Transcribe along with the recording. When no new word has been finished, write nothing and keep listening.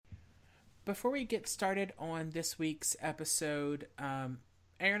Before we get started on this week's episode, Aaron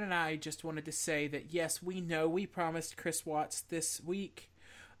and I just wanted to say that yes, we know we promised Chris Watts this week,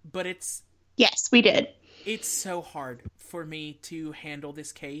 but Yes, we did. it's so hard for me to handle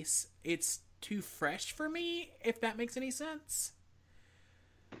this case. It's too fresh for me, if that makes any sense.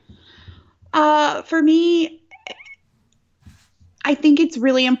 For me, I think it's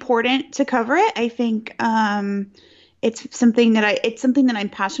really important to cover it. I think it's something that I'm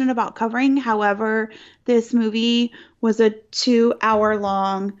passionate about covering. However, this movie was a 2 hour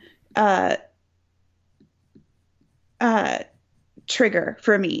long trigger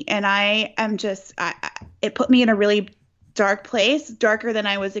for me, and it put me in a really dark place, darker than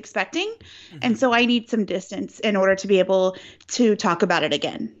I was expecting, and so I need some distance in order to be able to talk about it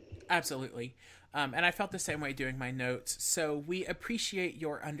again. Absolutely. And I felt the same way doing my notes. So we appreciate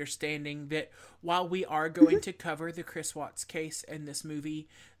your understanding that while we are going to cover the Chris Watts case in this movie,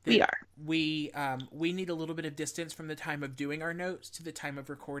 that we need a little bit of distance from the time of doing our notes to the time of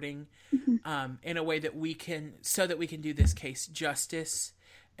recording, in a way that we can do this case justice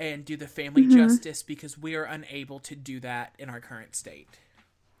and do the family justice, because we are unable to do that in our current state.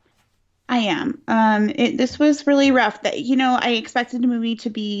 I am. This was really rough. That I expected the movie to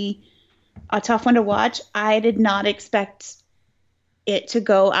be a tough one to watch. I did not expect it to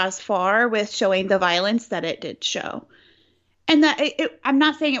go as far with showing the violence that it did show. And I'm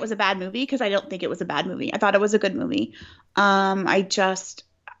not saying it was a bad movie, because I don't think it was a bad movie. I thought it was a good movie. I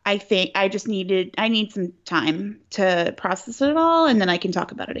think I need some time to process it all, and then I can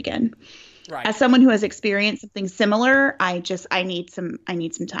talk about it again. Right. As someone who has experienced something similar, I need some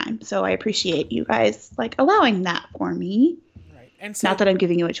time. So I appreciate you guys allowing that for me. Right. And so, not that I'm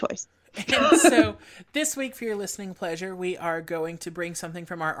giving you a choice. And so this week, for your listening pleasure, we are going to bring something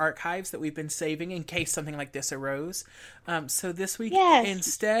from our archives that we've been saving in case something like this arose. So this week,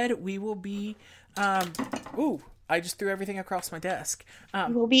 instead, we will be... I just threw everything across my desk.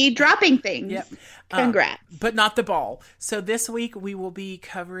 We'll be dropping things. Yep. Congrats. But not the ball. So this week, we will be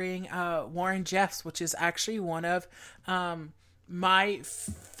covering Warren Jeffs, which is actually one of... my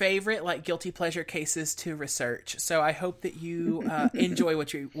favorite guilty pleasure cases to research. So I hope that you enjoy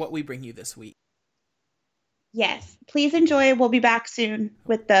what we bring you this week. Yes, please enjoy. We'll be back soon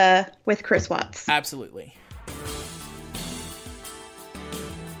with Chris Watts. Absolutely.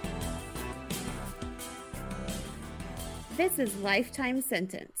 This is Lifetime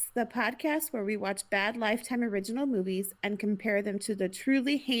Sentence, the podcast where we watch bad Lifetime original movies and compare them to the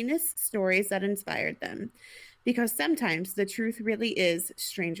truly heinous stories that inspired them. Because sometimes the truth really is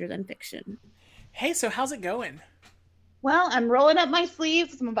stranger than fiction. Hey, so how's it going? Well, I'm rolling up my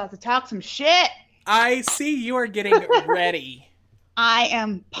sleeves. I'm about to talk some shit. I see you are getting ready. I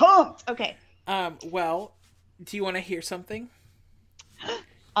am pumped. Okay. Well, do you want to hear something?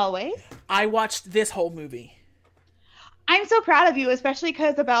 Always. I watched this whole movie. I'm so proud of you, especially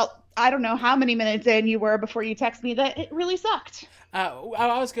because about, I don't know how many minutes in you were before you texted me that it really sucked. I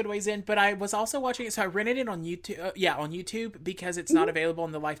was good ways in, but I was also watching it, so I rented it on YouTube. On YouTube, because it's not available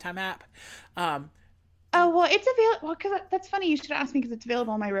in the Lifetime app. Well, it's available. Well, because that's funny. You should ask me, because it's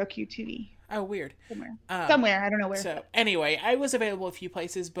available on my Roku TV. Oh, weird. Somewhere. I don't know where. So anyway, I was available a few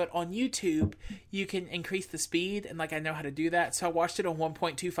places, but on YouTube, you can increase the speed, and I know how to do that. So I watched it on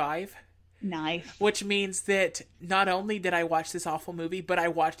 1.25. Nice. Which means that not only did I watch this awful movie, but I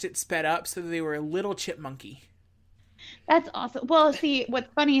watched it sped up so that they were a little chipmunky. That's awesome. Well, see,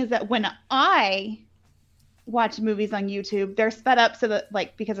 what's funny is that when I watch movies on YouTube, they're sped up so that,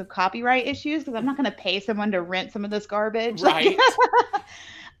 because of copyright issues, because I'm not going to pay someone to rent some of this garbage. Right.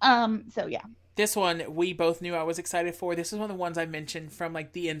 So, yeah. This one, we both knew I was excited for. This is one of the ones I mentioned from,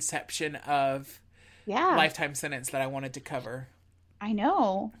 the inception of Lifetime Sentence that I wanted to cover. I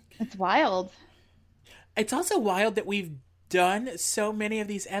know. It's wild. It's also wild that we've done so many of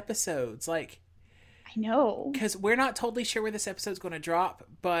these episodes. I know. Because we're not totally sure where this episode's going to drop,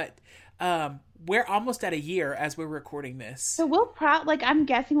 but we're almost at a year as we're recording this. So we'll I'm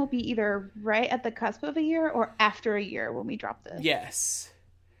guessing we'll be either right at the cusp of a year or after a year when we drop this. Yes.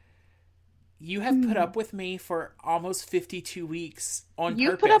 You have put up with me for almost 52 weeks on purpose.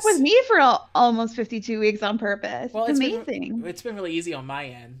 You put up with me for almost 52 weeks on purpose. Well, it's amazing. It's been really easy on my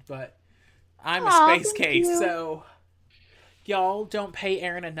end, but I'm a space case, so y'all don't pay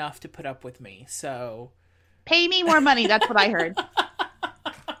Erin enough to put up with me, so... Pay me more money, that's what I heard.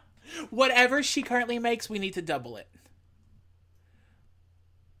 Whatever she currently makes, we need to double it.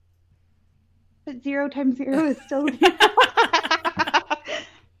 But 0 times 0 is still 0.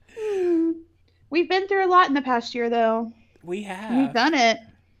 We've been through a lot in the past year, though. We have. We've done it.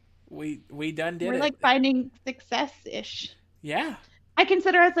 We done did it. We're finding success-ish. Yeah. I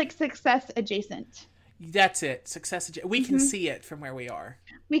consider us like success adjacent. That's it. Success. We can see it from where we are.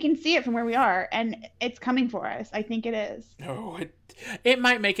 We can see it from where we are, and it's coming for us. I think it is. Oh, it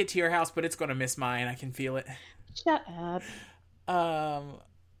might make it to your house, but it's going to miss mine. I can feel it. Shut up.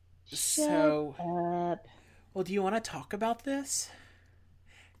 Shut up. Well, do you want to talk about this?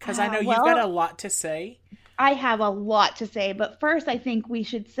 Because I know you've got a lot to say. I have a lot to say, but first I think we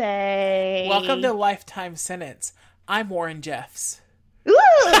should say... Welcome to Lifetime Sentence. I'm Warren Jeffs. Ooh!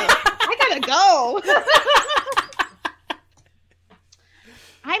 I gotta go!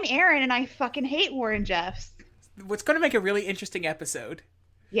 I'm Erin, and I fucking hate Warren Jeffs. What's going to make a really interesting episode.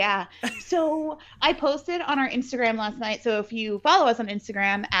 Yeah. So I posted on our Instagram last night. So if you follow us on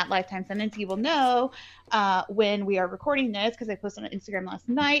Instagram at Lifetime Sentence, you will know when we are recording this, because I posted on Instagram last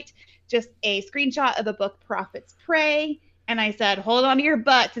night, just a screenshot of the book Prophets Pray. And I said, hold on to your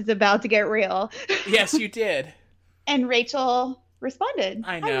butts. It's about to get real. Yes, you did. And Rachel responded.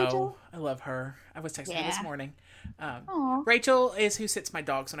 I know. I love her. I was texting her this morning. Rachel is who sits my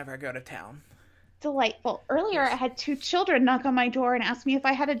dogs whenever I go to town. Delightful. Earlier, I had 2 children knock on my door and ask me if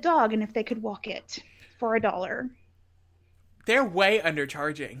I had a dog and if they could walk it for $1. They're way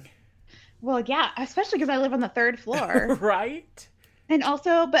undercharging. Well, yeah, especially because I live on the 3rd floor. Right? And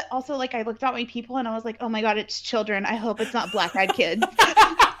also, like, I looked at my people and I was like, oh my God, it's children. I hope it's not black-eyed kids.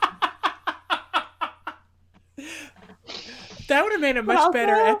 That would have made a much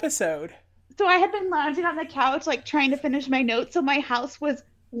better episode. So I had been lounging on the couch, like, trying to finish my notes. So my house was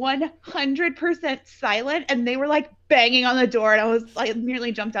 100% silent, and they were like banging on the door, and I was like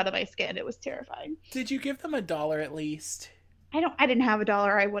nearly jumped out of my skin. It was terrifying. Did you give them $1 at least? I didn't have $1.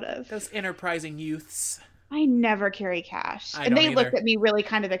 I would have. Those enterprising youths. I never carry cash. And they looked at me really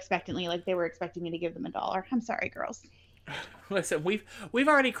kind of expectantly, like they were expecting me to give them $1. I'm sorry, girls. Listen, we've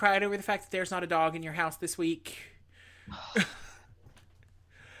already cried over the fact that there's not a dog in your house this week.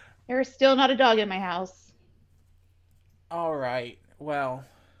 There's still not a dog in my house. All right. Well,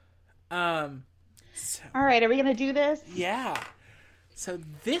 all right, are we gonna do this? Yeah. So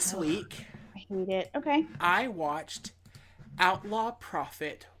this week, I hate it. Okay. I watched Outlaw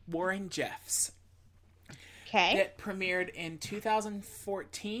Prophet Warren Jeffs. Okay. It premiered in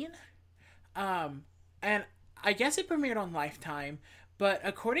 2014, and I guess it premiered on Lifetime, but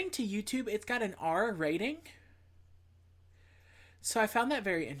according to YouTube, it's got an R rating. So I found that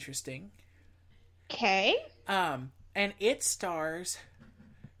very interesting. Okay. And it stars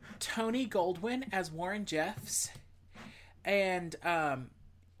Tony Goldwyn as Warren Jeffs. And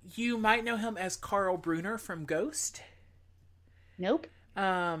you might know him as Carl Bruner from Ghost. Nope.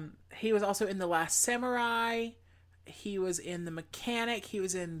 He was also in The Last Samurai. He was in The Mechanic. He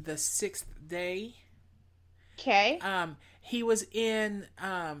was in The Sixth Day. Okay. He was in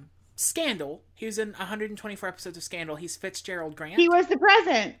Scandal. He was in 124 episodes of Scandal. He's Fitzgerald Grant. He was the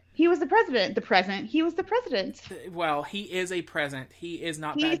president. He was the president. He was the president. Well, he is a present. He is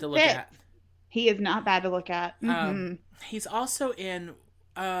not bad to look at. He is not bad to look at. Mm-hmm. He's also in...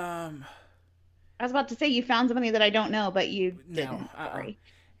 I was about to say you found somebody that I don't know, but you didn't. Sorry.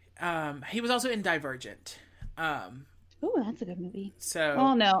 He was also in Divergent. Oh, that's a good movie. So...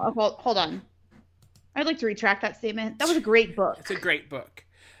 Oh, no. Oh, hold on. I'd like to retract that statement. That was a great book. It's a great book.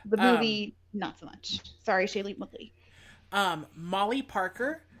 The movie, not so much. Sorry, Shailene Woodley. Molly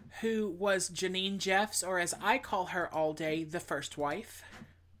Parker, who was Janine Jeffs, or as I call her all day, the first wife.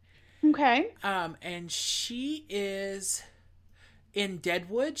 Okay. And she is in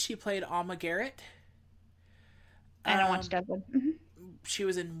Deadwood. She played Alma Garrett. I don't watch Deadwood. Mm-hmm. She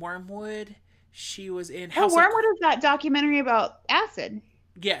was in Wormwood. She was in House Wormwood is that documentary about acid.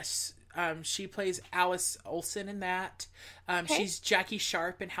 Yes. She plays Alice Olsen in that. Okay. She's Jackie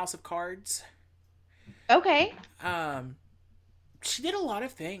Sharp in House of Cards. Okay. She did a lot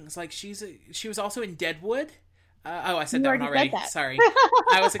of things. Like she was also in Deadwood. I said that one already. Sorry.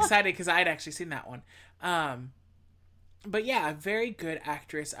 I was excited because I had actually seen that one. But yeah, very good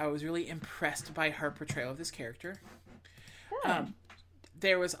actress. I was really impressed by her portrayal of this character.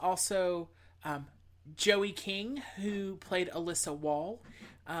 There was also Joey King, who played Alyssa Wall.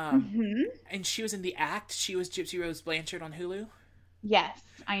 And she was in The Act. She was Gypsy Rose Blanchard on Hulu. Yes,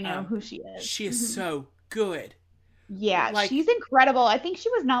 I know who she is. She is so good. Yeah, she's incredible. I think she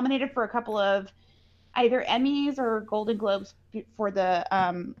was nominated for a couple of either Emmys or Golden Globes for the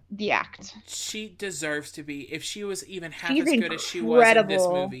Act. She deserves to be. If she was even half as good as she was in this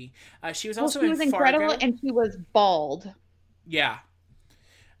movie. She was also in Fargo. She was incredible, and she was bald. Yeah.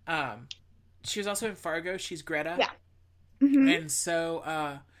 She was also in Fargo. She's Greta. Yeah. Mm-hmm. And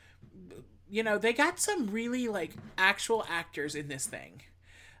so, they got some really, actual actors in this thing.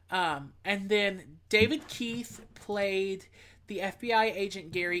 And then David Keith played the FBI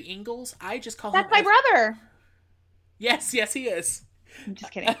agent Gary Ingalls. I just call him... That's my brother! Yes, he is. I'm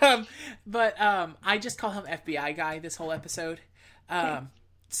just kidding. I just call him FBI guy this whole episode. Okay.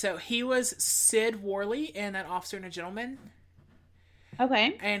 So he was Sid Worley in An Officer and a Gentleman.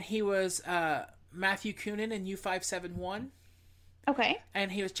 Okay. And he was Matthew Coonan in U-571. Okay. And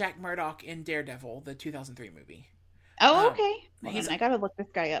he was Jack Murdock in Daredevil, the 2003 movie. Oh, okay. Well, I gotta look this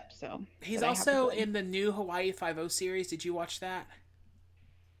guy up. So he's also in the new Hawaii Five-0 series. Did you watch that?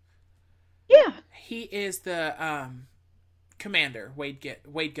 Yeah. He is the commander, Wade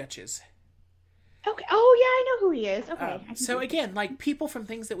Gutches. Okay. Oh, yeah, I know who he is. Okay. So again, like people from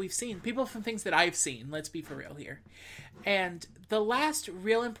things that we've seen, people from things that I've seen. Let's be for real here. And the last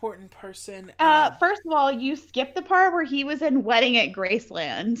real important person. First of all, you skipped the part where he was in Wedding at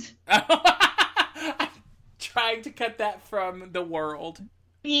Graceland. I'm trying to cut that from the world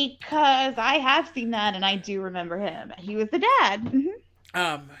because I have seen that and I do remember him. He was the dad.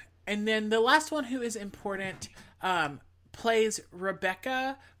 Mm-hmm. And then the last one who is important plays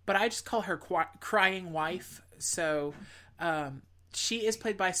Rebecca. But I just call her crying wife. So she is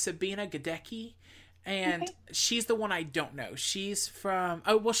played by Sabina Gadecki. And she's the one I don't know. She's from...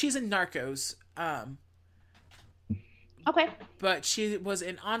 Oh, well, she's in Narcos. Okay. But she was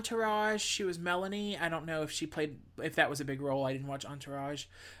in Entourage. She was Melanie. I don't know if that was a big role. I didn't watch Entourage.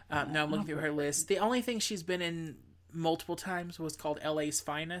 No, I'm looking through her list. The only thing she's been in multiple times was called LA's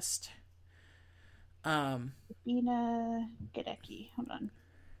Finest. Sabina Gadecki. Hold on.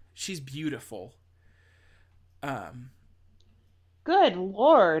 She's beautiful. Good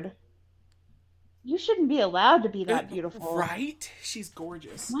Lord. You shouldn't be allowed to be that beautiful. Right? She's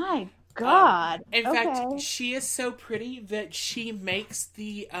gorgeous. My God. In fact, she is so pretty that she makes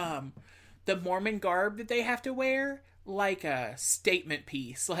the Mormon garb that they have to wear like a statement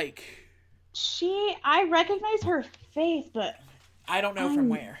piece. Like I recognize her face, but I don't know from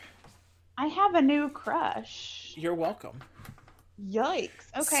where. I have a new crush. You're welcome. Yikes.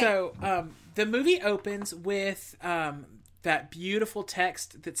 Okay. So, the movie opens with that beautiful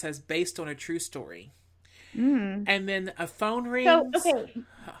text that says based on a true story. Mm. And then a phone rings. So, okay.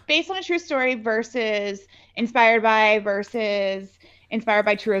 Based on a true story versus inspired by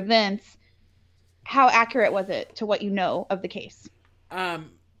true events. How accurate was it to what you know of the case?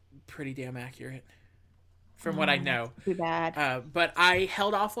 Pretty damn accurate. From what I know. Too bad. But I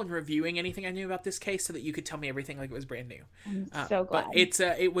held off on reviewing anything I knew about this case so that you could tell me everything like it was brand new. I'm so glad. But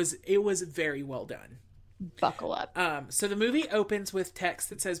it was very well done. Buckle up. So the movie opens with text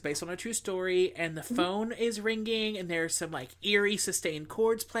that says based on a true story, and the phone is ringing, and there's some like eerie sustained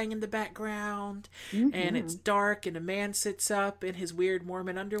chords playing in the background, and it's dark, and a man sits up in his weird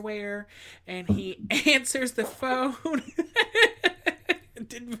Mormon underwear, and he answers the phone.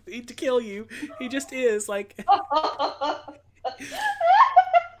 Didn't mean to kill you. He just is like his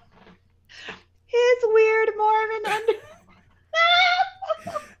weird Mormon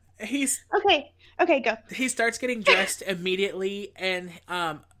he's okay, go. He starts getting dressed immediately, and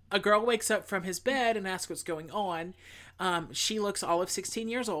a girl wakes up from his bed and asks what's going on. She looks all of 16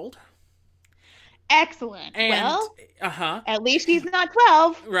 years old. Excellent. And, well, at least she's not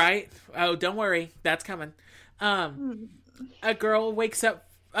 12. Right. Oh, don't worry, that's coming. A girl wakes up.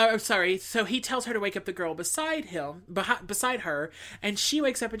 So he tells her to wake up the girl beside her, and she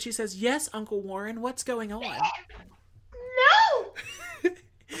wakes up and she says, "Yes, Uncle Warren, what's going on?"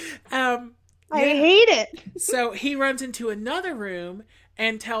 No. I hate it. So he runs into another room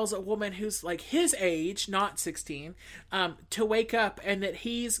and tells a woman who's like his age, not 16, to wake up and that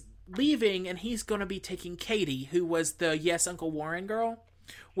he's leaving and he's going to be taking Katie, who was the Yes, Uncle Warren girl,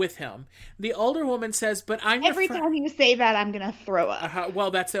 with him. The older woman says, "But I'm every time you say that, I'm gonna throw up."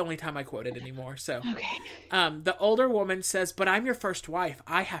 Well, that's the only time I quote it anymore. So, okay. The older woman says, "But I'm your first wife.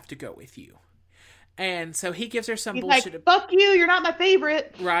 I have to go with you." And so he gives her some bullshit. Like, fuck you! You're not my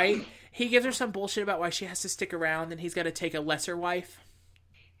favorite. Right? He gives her some bullshit about why she has to stick around, and he's got to take a lesser wife.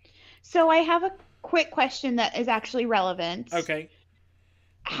 So I have a quick question that is actually relevant. Okay.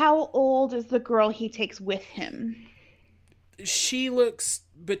 How old is the girl he takes with him? She looks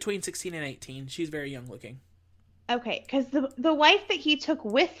between 16 and 18. She's very young looking. Okay, because the wife that he took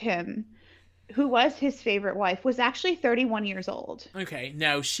with him, who was his favorite wife, was actually 31 years old. Okay,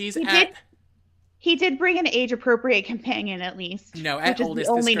 no, He did bring an age-appropriate companion, at least. No, at which oldest, is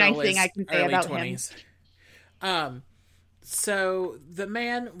the only this girl nice thing I can say about 20s. Him. So the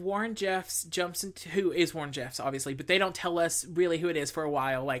man, Warren Jeffs, who is Warren Jeffs, obviously, but they don't tell us really who it is for a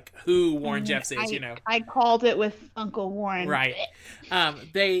while, like who Warren Jeffs is, I called it with Uncle Warren. Right.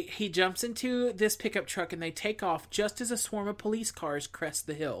 He jumps into this pickup truck and they take off just as a swarm of police cars crest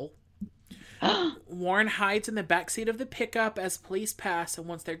the hill. Warren hides in the backseat of the pickup as police pass, and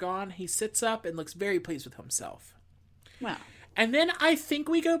once they're gone, he sits up and looks very pleased with himself. Wow. And then I think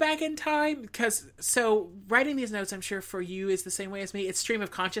we go back in time, because, so, writing these notes, I'm sure for you is the same way as me. It's stream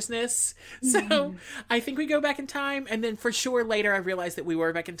of consciousness. So, I think we go back in time, and then for sure later I realized that we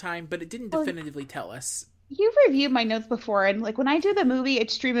were back in time, but it didn't definitively tell us. You've reviewed my notes before, and, like, when I do the movie,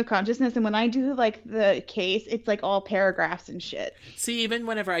 it's stream of consciousness, and when I do, like, the case, it's, like, all paragraphs and shit. See, even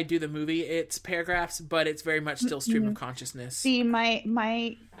whenever I do the movie, it's paragraphs, but it's very much still stream of consciousness. See,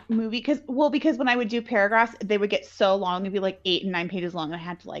 my movie, because when I would do paragraphs, they would get so long, it'd be, like, 8 and 9 pages long, and I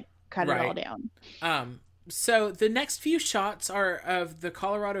had to, like, cut it all down. So the next few shots are of the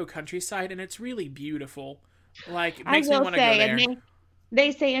Colorado countryside, and it's really beautiful. Like, it makes me want to go there.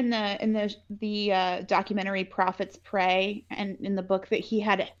 They say in the documentary Prophets Pray, and in the book, that he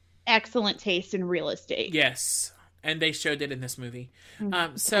had excellent taste in real estate. Yes, and they showed it in this movie.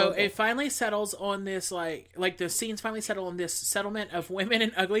 So it finally settles on this, like the scenes finally settle on this settlement of women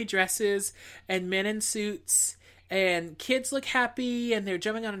in ugly dresses and men in suits, and kids look happy, and they're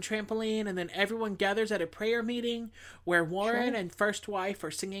jumping on a trampoline, and then everyone gathers at a prayer meeting where Warren and first wife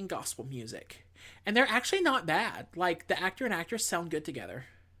are singing gospel music. And they're actually not bad. Like, the actor and actress sound good together.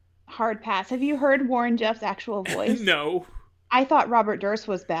 Hard pass. Have you heard Warren Jeff's actual voice? No. I thought Robert Durst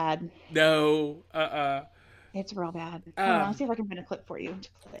was bad. No. It's real bad. I'll see if I can find a clip for you to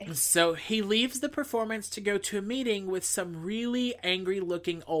play. So he leaves the performance to go to a meeting with some really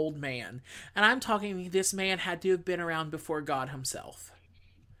angry-looking old man. And I'm talking, this man had to have been around before God himself.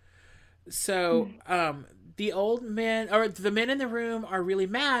 So, the men in the room are really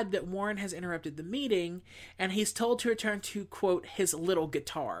mad that Warren has interrupted the meeting, and he's told to return to, quote, his little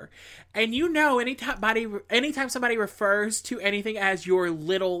guitar. And you know, anytime somebody refers to anything as your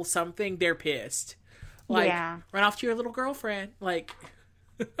little something, they're pissed. Like, run off to your little girlfriend. Like,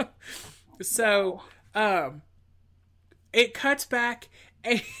 so, it cuts back,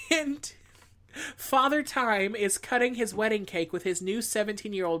 and Father Time is cutting his wedding cake with his new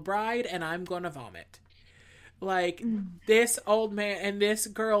 17-year-old bride, and I'm gonna vomit. Like, this old man and this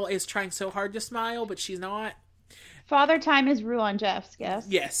girl is trying so hard to smile, but she's not. Father Time is Rulon Jeffs, yes?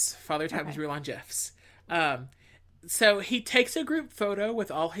 Yes, Father Time is Rulon Jeffs. So he takes a group photo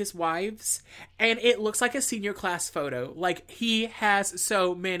with all his wives, and it looks like a senior class photo. Like, he has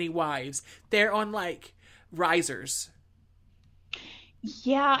so many wives. They're on, like, risers.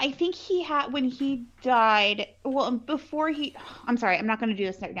 Yeah, I think he had, when he died, well, before I'm sorry, I'm not going to do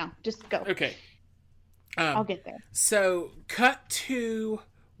this right now. Just go. Okay. I'll get there. So, cut to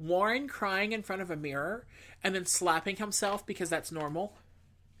Warren crying in front of a mirror and then slapping himself because that's normal.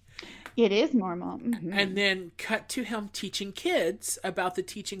 It is normal. Mm-hmm. And then cut to him teaching kids about the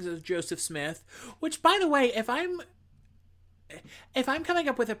teachings of Joseph Smith, which, by the way, if I'm coming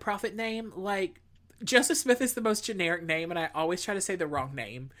up with a prophet name, like, Joseph Smith is the most generic name, and I always try to say the wrong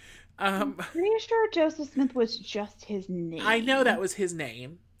name. I'm pretty sure Joseph Smith was just his name. I know that was his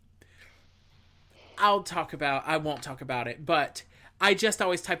name. I won't talk about it, but I just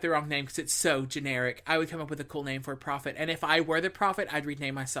always type the wrong name because it's so generic. I would come up with a cool name for a prophet, and if I were the prophet, I'd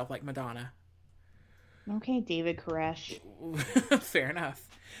rename myself like Madonna. Okay, David Koresh. Fair enough.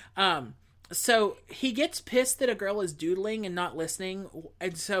 So he gets pissed that a girl is doodling and not listening,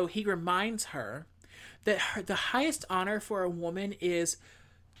 and so he reminds her that the highest honor for a woman is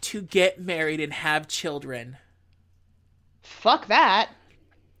to get married and have children. Fuck that.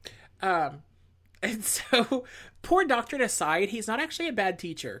 And so, poor doctor aside, he's not actually a bad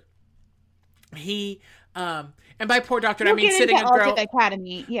teacher. He, and by poor doctor, I mean sitting a girl.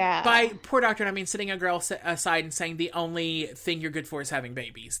 Academy, yeah. By poor doctor, I mean sitting a girl aside and saying the only thing you're good for is having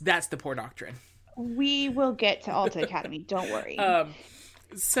babies. That's the poor doctrine. We will get to Alta Academy. Don't worry. A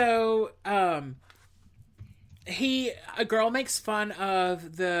girl makes fun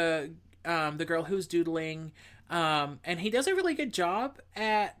of the girl who's doodling. And he does a really good job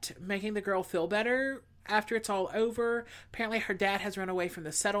at making the girl feel better after it's all over. Apparently her dad has run away from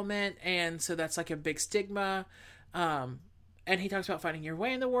the settlement, and so that's like a big stigma. And he talks about finding your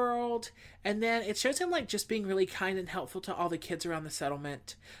way in the world. And then it shows him like just being really kind and helpful to all the kids around the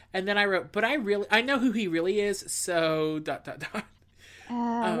settlement. And then I wrote, but I know who he really is, so ...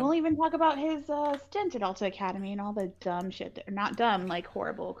 We'll even talk about his stint at Alta Academy and all the dumb shit not dumb, like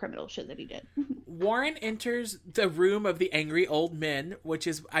horrible criminal shit that he did. Warren enters the room of the angry old men, which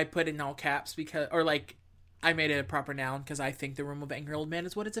is, I put in all caps because, or like, I made it a proper noun because I think the room of angry old men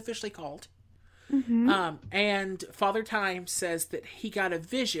is what it's officially called. Mm-hmm. And Father Time says that he got a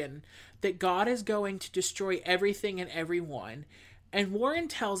vision that God is going to destroy everything and everyone. And Warren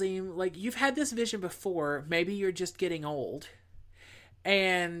tells him, like, you've had this vision before. Maybe you're just getting old.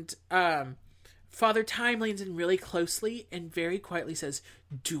 And Father Time leans in really closely and very quietly says,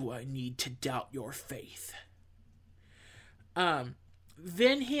 "Do I need to doubt your faith?"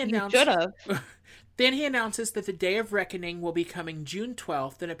 Then he announced Then he announces that the day of reckoning will be coming June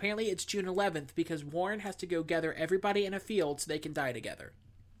 12th, and apparently it's June 11th because Warren has to go gather everybody in a field so they can die together.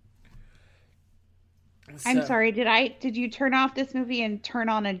 I'm sorry, did you turn off this movie and turn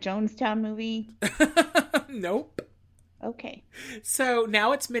on a Jonestown movie? Nope. Okay. So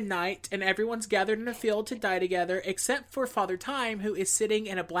now it's midnight, and everyone's gathered in a field to die together, except for Father Time, who is sitting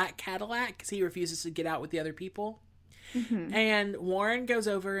in a black Cadillac because he refuses to get out with the other people. Mm-hmm. And Warren goes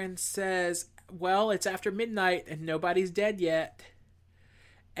over and says, "Well, it's after midnight, and nobody's dead yet."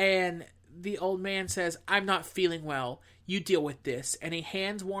 And the old man says, "I'm not feeling well. You deal with this." And he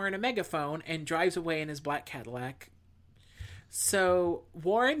hands Warren a megaphone and drives away in his black Cadillac. So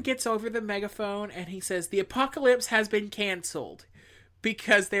Warren gets over the megaphone and he says, "The apocalypse has been canceled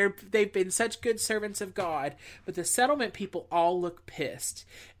because they've been such good servants of God." But the settlement people all look pissed.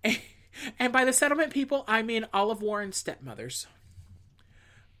 And by the settlement people, I mean all of Warren's stepmothers.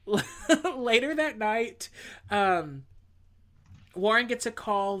 Later that night, Warren gets a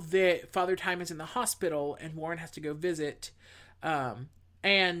call that Father Time is in the hospital and Warren has to go visit.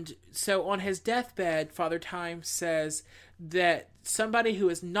 And so on his deathbed, Father Time says that somebody who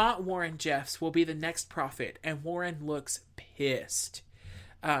is not Warren Jeffs will be the next prophet, and Warren looks pissed.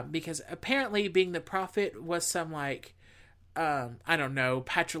 Because apparently being the prophet was some I don't know,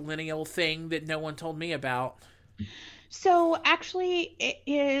 patrilineal thing that no one told me about. So actually it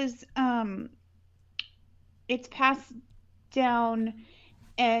is, it's passed down,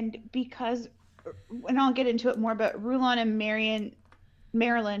 and because, and I'll get into it more, but Rulon and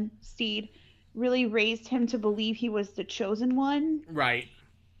Marilyn Steed really raised him to believe he was the chosen one. Right.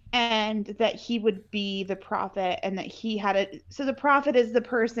 And that he would be the prophet, and that he had so the prophet is the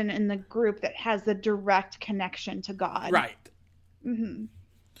person in the group that has the direct connection to God. Right. Mm-hmm.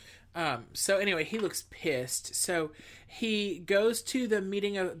 So anyway, he looks pissed. So he goes to the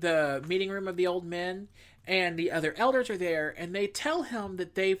meeting room of the old men, and the other elders are there, and they tell him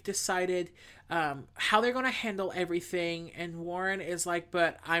that they've decided how they're going to handle everything. And Warren is like,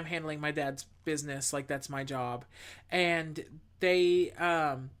 "But I'm handling my dad's business. That's my job." And they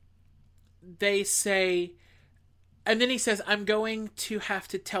say, and then he says, "I'm going to have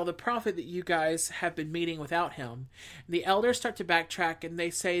to tell the prophet that you guys have been meeting without him." The elders start to backtrack, and they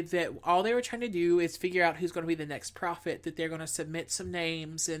say that all they were trying to do is figure out who's going to be the next prophet, that they're going to submit some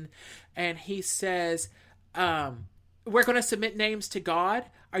names. And he says, "We're going to submit names to God?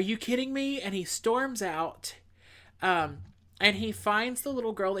 Are you kidding me?" And he storms out. And he finds the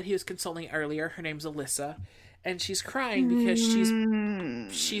little girl that he was consoling earlier. Her name's Alyssa. And she's crying because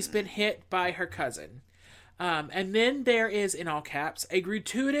she's been hit by her cousin. And then there is, in all caps, a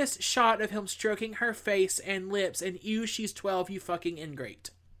gratuitous shot of him stroking her face and lips, and "Ew, she's 12, you fucking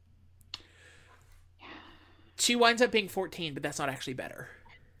ingrate." She winds up being 14, but that's not actually better.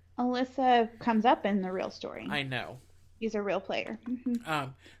 Alyssa comes up in the real story. I know. She's a real player.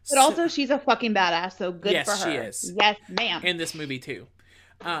 Mm-hmm. But also, she's a fucking badass, so good for her. Yes, she is. Yes, ma'am. In this movie, too.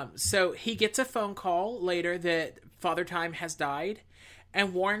 So he gets a phone call later that Father Time has died,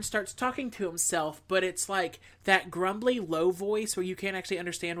 and Warren starts talking to himself, but it's like that grumbly, low voice where you can't actually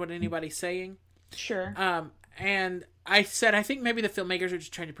understand what anybody's saying. Sure. And I said, I think maybe the filmmakers are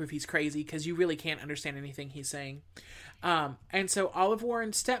just trying to prove he's crazy, because you really can't understand anything he's saying. And so all of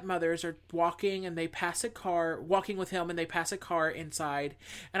Warren's stepmothers are walking with him, and they pass a car inside.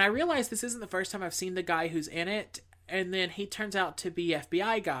 And I realize this isn't the first time I've seen the guy who's in it. And then he turns out to be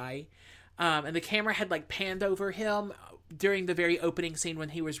FBI guy. And the camera had panned over him during the very opening scene when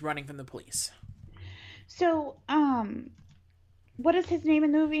he was running from the police. So, what is his name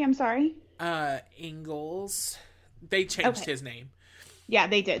in the movie? I'm sorry. Ingalls. They changed his name. Yeah,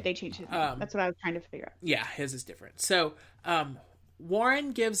 they did. They changed his name. That's what I was trying to figure out. Yeah, his is different. So,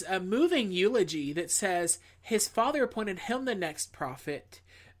 Warren gives a moving eulogy that says his father appointed him the next prophet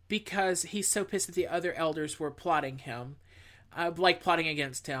because he's so pissed that the other elders were plotting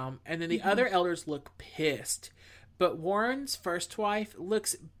against him. And then the other elders look pissed. But Warren's first wife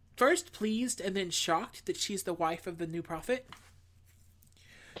looks first pleased and then shocked that she's the wife of the new prophet.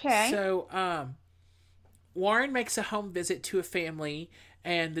 Okay. So, Warren makes a home visit to a family,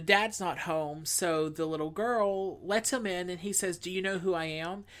 and the dad's not home, so the little girl lets him in, and he says, "Do you know who I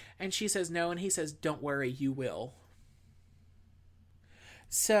am?" And she says no, and he says, "Don't worry, you will."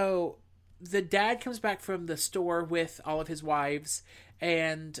 So the dad comes back from the store with all of his wives,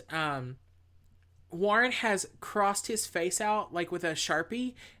 and Warren has crossed his face out, like with a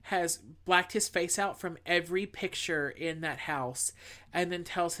Sharpie, has blacked his face out from every picture in that house, and then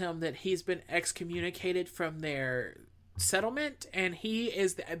tells him that he's been excommunicated from their settlement, and he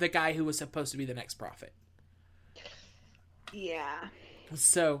is the guy who was supposed to be the next prophet. Yeah.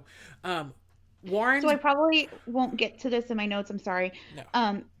 So, Warren... So I probably won't get to this in my notes, I'm sorry.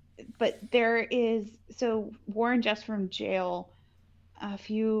 No. But there is... So Warren, just from jail...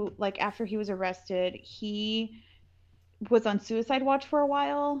 after he was arrested, he was on suicide watch for a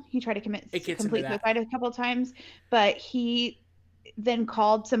while. He tried to commit complete suicide a couple of times, but he then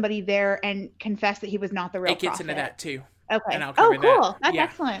called somebody there and confessed that he was not the real prophet. It gets into that too. Okay. And I'll cover cool. That. That's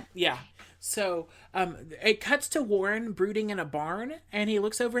excellent. Yeah. So it cuts to Warren brooding in a barn, and he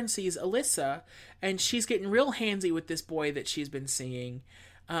looks over and sees Alyssa, and she's getting real handsy with this boy that she's been seeing.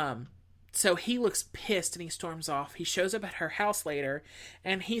 So he looks pissed and he storms off. He shows up at her house later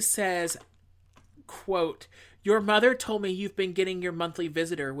and he says, quote, "Your mother told me you've been getting your monthly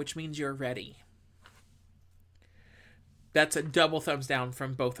visitor, which means you're ready." That's a double thumbs down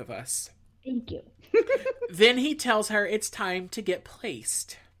from both of us. Thank you. Then he tells her it's time to get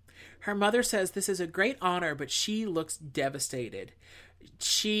placed. Her mother says this is a great honor, but she looks devastated.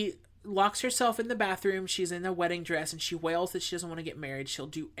 She locks herself in the bathroom. She's in a wedding dress and she wails that she doesn't want to get married. She'll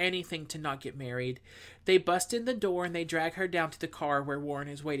do anything to not get married. They bust in the door and they drag her down to the car where Warren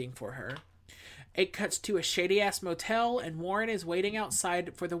is waiting for her. It cuts to a shady ass motel and Warren is waiting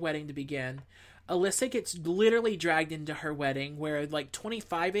outside for the wedding to begin. Alyssa gets literally dragged into her wedding where like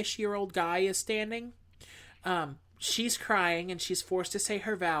 25-ish-year-old guy is standing. She's crying and she's forced to say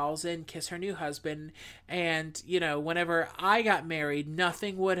her vows and kiss her new husband. And, whenever I got married,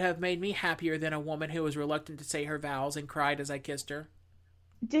 nothing would have made me happier than a woman who was reluctant to say her vows and cried as I kissed her.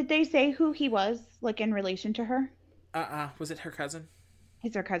 Did they say who he was, like, in relation to her? Was it her cousin?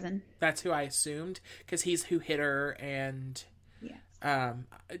 He's her cousin. That's who I assumed, because he's who hit her, and... Yes.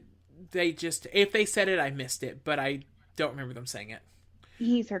 If they said it, I missed it, but I don't remember them saying it.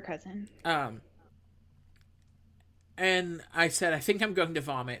 He's her cousin. And I said, I think I'm going to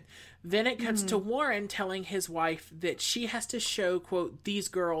vomit. Then it cuts to Warren telling his wife that she has to show, quote, these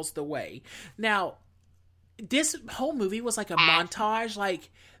girls the way. Now, this whole movie was like a montage. Like,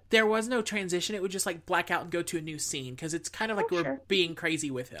 there was no transition. It would just, like, black out and go to a new scene. Because it's kind of like we're being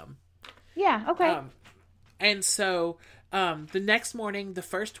crazy with him. Yeah, okay. And so... the next morning, the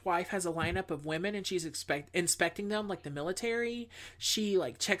first wife has a lineup of women and she's inspecting them like the military. She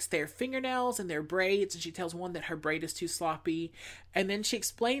checks their fingernails and their braids, and she tells one that her braid is too sloppy. And then she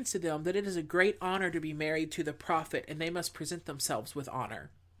explains to them that it is a great honor to be married to the prophet and they must present themselves with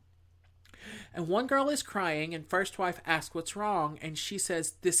honor. And one girl is crying and first wife asks what's wrong, and she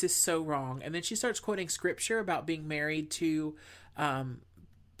says, "This is so wrong." And then she starts quoting scripture about being married to,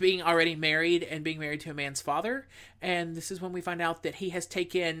 being already married and being married to a man's father. And this is when we find out that he has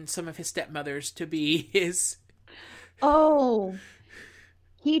taken some of his stepmothers to be his... Oh.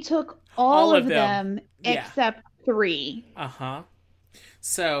 He took all of them except 3. Uh-huh.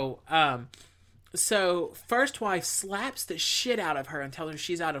 So first wife slaps the shit out of her and tells her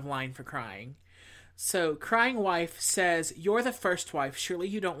she's out of line for crying. So crying wife says, "You're the first wife. Surely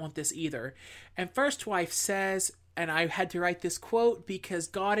you don't want this either." And first wife says... And I had to write this quote because,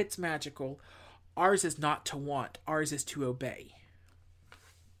 God, it's magical. "Ours is not to want. Ours is to obey."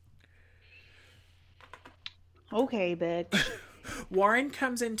 Okay, bitch. Warren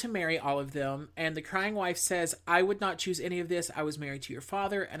comes in to marry all of them, and the crying wife says, "I would not choose any of this. I was married to your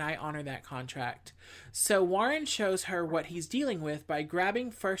father, and I honor that contract." So Warren shows her what he's dealing with by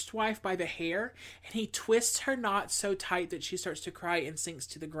grabbing first wife by the hair, and he twists her knot so tight that she starts to cry and sinks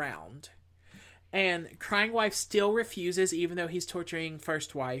to the ground. And crying wife still refuses, even though he's torturing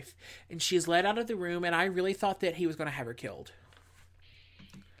first wife. And she's led out of the room, and I really thought that he was going to have her killed.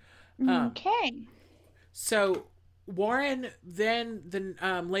 Okay. So Warren then,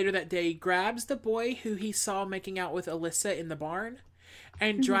 later that day, grabs the boy who he saw making out with Alyssa in the barn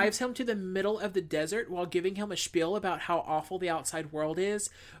and drives him to the middle of the desert while giving him a spiel about how awful the outside world is,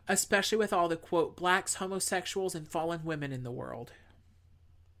 especially with all the, quote, blacks, homosexuals, and fallen women in the world.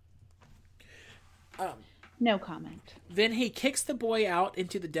 No comment. Then he kicks the boy out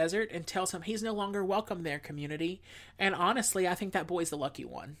into the desert and tells him he's no longer welcome in their community. And honestly, I think that boy's the lucky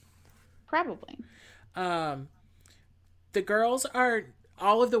one. Probably. The girls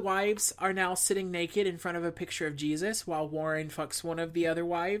all of the wives are now sitting naked in front of a picture of Jesus while Warren fucks one of the other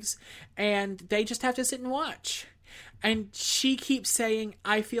wives. And they just have to sit and watch. And she keeps saying,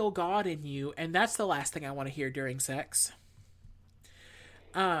 "I feel God in you." And that's the last thing I want to hear during sex.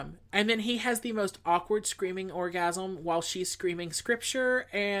 And then he has the most awkward screaming orgasm while she's screaming scripture,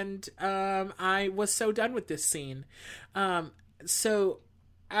 and I was so done with this scene. So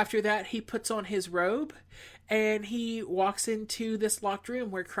after that, he puts on his robe, and he walks into this locked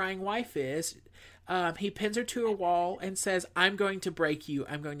room where Crying Wife is. He pins her to a wall and says, "I'm going to break you.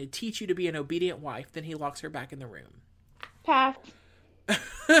 I'm going to teach you to be an obedient wife." Then he locks her back in the room. Pass.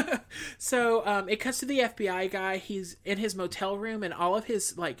 So it cuts to the FBI guy. He's in his motel room, and all of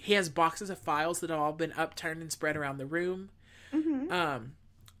his, like, he has boxes of files that have all been upturned and spread around the room. Mm-hmm.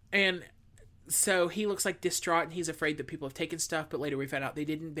 And so he looks like distraught, and he's afraid that people have taken stuff, but later we found out they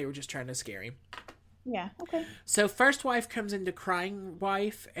didn't. They were just trying to scare him. Yeah, okay. So First Wife comes into Crying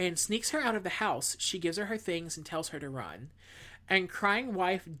Wife and sneaks her out of the house. She gives her things and tells her to run. And Crying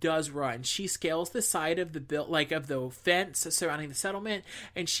Wife does run. She scales the side of the of the fence surrounding the settlement,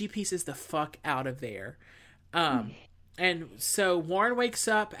 and she pieces the fuck out of there. And so Warren wakes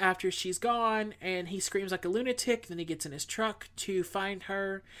up after she's gone, and he screams like a lunatic. Then he gets in his truck to find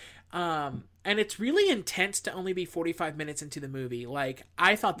her. And it's really intense to only be 45 minutes into the movie. Like,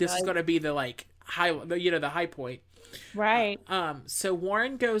 I thought this was going to be the high point. Right. So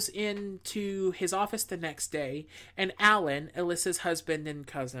Warren goes into his office the next day, and Alan, Alyssa's husband and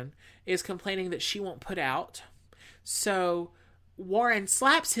cousin, is complaining that she won't put out. So Warren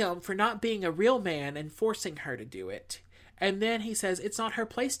slaps him for not being a real man and forcing her to do it. And then he says it's not her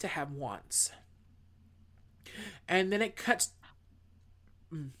place to have wants. And then it cuts...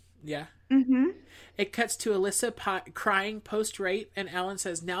 Yeah. Mm-hmm. It cuts to Alyssa crying post-rape, and Alan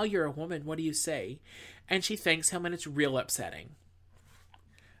says, "Now you're a woman, what do you say?" And she thanks him, and it's real upsetting.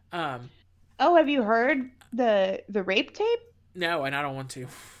 Oh, have you heard the rape tape? No, and I don't want to.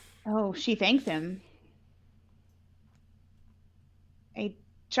 Oh, she thanks him. A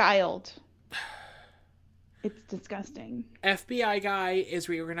child. It's disgusting. FBI guy is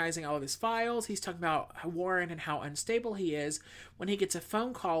reorganizing all of his files. He's talking about Warren and how unstable he is. When he gets a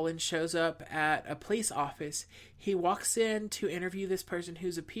phone call and shows up at a police office, he walks in to interview this person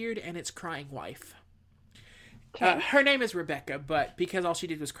who's appeared, and it's Crying Wife. Okay. Her name is Rebecca, but because all she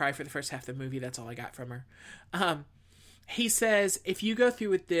did was cry for the first half of the movie, that's all I got from her. He says, "If you go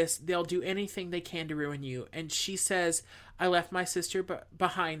through with this, they'll do anything they can to ruin you." And she says, "I left my sister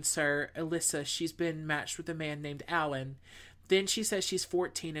behind, sir, Alyssa. She's been matched with a man named Alan." Then she says she's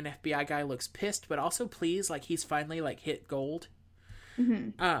 14, and FBI guy looks pissed, but also pleased, like he's finally hit gold.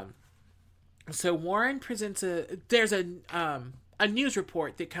 Mm-hmm. So Warren presents there's a news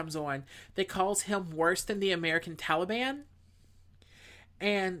report that comes on that calls him worse than the American Taliban.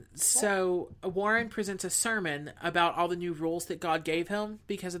 And so Warren presents a sermon about all the new rules that God gave him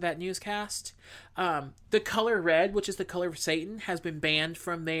because of that newscast. The color red, which is the color of Satan, has been banned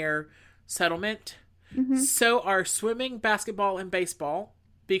from their settlement. Mm-hmm. So are swimming, basketball, and baseball,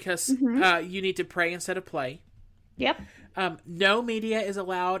 because you need to pray instead of play. Yep. No media is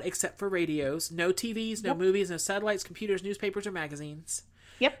allowed except for radios. No TVs, no movies, no satellites, computers, newspapers, or magazines.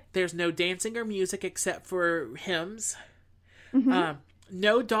 Yep. There's no dancing or music except for hymns. Mm-hmm.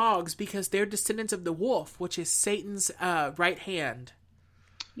 No dogs, because they're descendants of the wolf, which is Satan's right hand.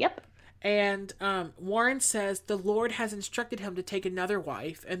 Yep. And Warren says the Lord has instructed him to take another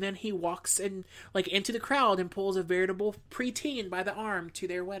wife, and then he walks into the crowd and pulls a veritable preteen by the arm to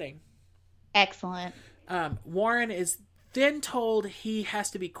their wedding. Excellent. Warren is then told he has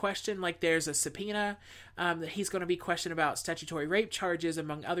to be questioned, like there's a subpoena, that he's going to be questioned about statutory rape charges,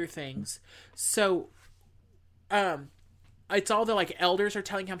 among other things. So, it's all the elders are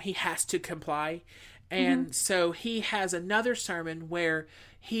telling him he has to comply. And so he has another sermon where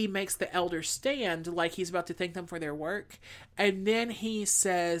he makes the elders stand like he's about to thank them for their work. And then he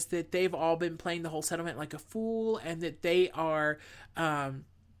says that they've all been playing the whole settlement like a fool, and that they are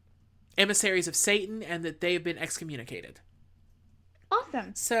emissaries of Satan, and that they have been excommunicated.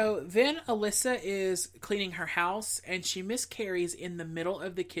 Awesome. So then Alyssa is cleaning her house, and she miscarries in the middle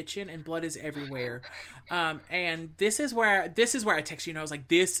of the kitchen, and blood is everywhere. And this is where I texted you, and I was like,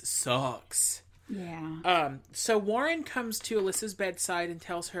 this sucks. Yeah. So Warren comes to Alyssa's bedside and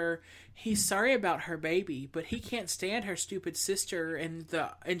tells her he's sorry about her baby, but he can't stand her stupid sister,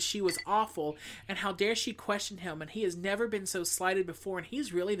 and she was awful, and how dare she question him, and he has never been so slighted before, and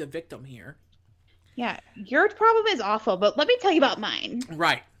he's really the victim here. Yeah, your problem is awful, but let me tell you about mine.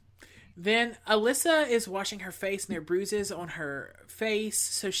 Right. Then Alyssa is washing her face, and there are bruises on her face,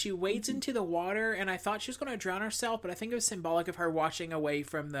 so she wades into the water, and I thought she was going to drown herself, but I think it was symbolic of her washing away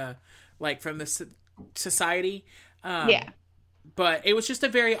from the society. Yeah. But it was just a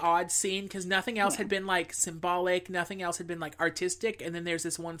very odd scene, because nothing else had been symbolic, nothing else had been artistic, and then there's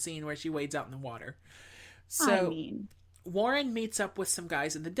this one scene where she wades out in the water. So Warren meets up with some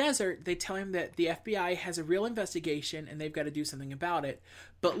guys in the desert. They tell him that the FBI has a real investigation and they've got to do something about it.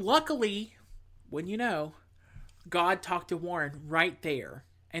 But luckily, when you know, God talked to Warren right there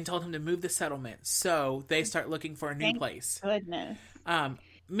and told him to move the settlement. So they start looking for a new place. Goodness.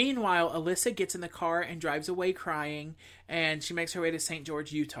 Meanwhile, Alyssa gets in the car and drives away crying, and she makes her way to St.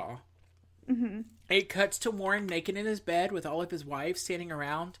 George, Utah. Mm-hmm. It cuts to Warren naked in his bed with all of his wives standing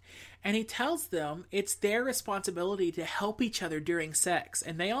around, and he tells them it's their responsibility to help each other during sex,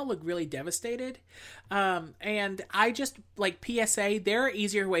 and they all look really devastated. And I just, like, PSA, there are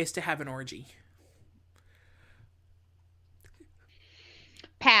easier ways to have an orgy.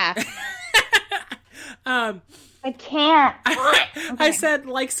 Pass. I can't. Okay. I said,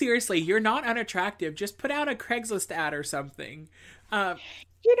 like, seriously, you're not unattractive. Just put out a Craigslist ad or something.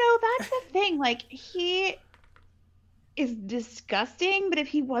 You know, that's the thing. Like, he is disgusting, but if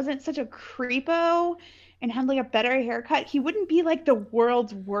he wasn't such a creepo and had, like, a better haircut, he wouldn't be, like, the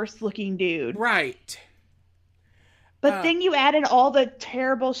world's worst looking dude. Right. But then you add in all the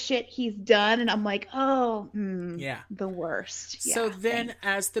terrible shit he's done, and I'm like, yeah, the worst. So then,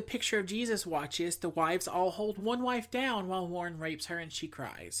 as the picture of Jesus watches, the wives all hold one wife down while Warren rapes her and she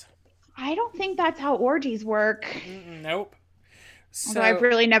cries. I don't think that's how orgies work. Nope. So I've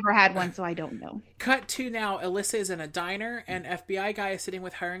really never had one, so I don't know. Cut to now, Alyssa is in a diner, and FBI guy is sitting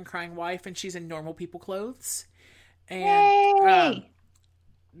with her and crying wife, and she's in normal people clothes. And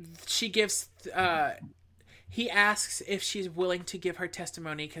she gives... he asks if she's willing to give her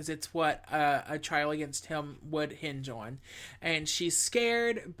testimony because it's what a trial against him would hinge on. And she's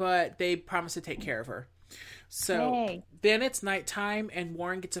scared, but they promise to take care of her. So then it's nighttime and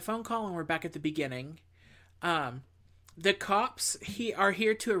Warren gets a phone call and we're back at the beginning. The cops are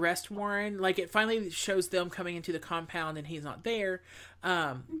here to arrest Warren. Like, it finally shows them coming into the compound and he's not there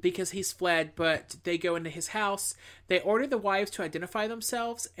because he's fled, but they go into his house. They order the wives to identify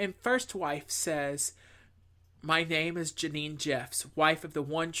themselves, and first wife says... My name is Janine Jeffs, wife of the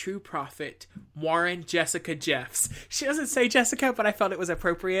one true prophet, Warren Jessica Jeffs. She doesn't say Jessica, but I felt it was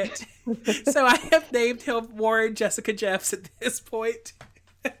appropriate. So I have named him Warren Jessica Jeffs at this point.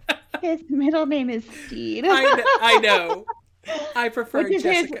 His middle name is Steed. I know. I prefer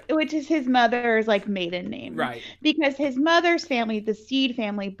Jessica. Which is his mother's, like, maiden name. Right. Because his mother's family, the Steed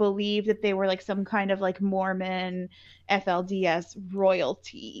family, believed that they were, like, some kind of, like, Mormon FLDS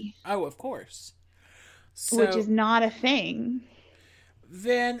royalty. Oh, of course. So, which is not a thing.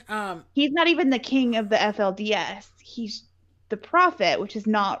 Then he's not even the king of the FLDS. He's the prophet, which is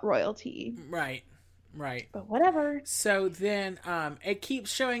not royalty. Right. But whatever. So then it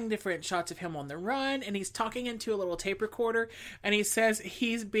keeps showing different shots of him on the run, and he's talking into a little tape recorder, and he says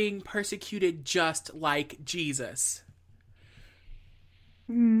he's being persecuted just like Jesus.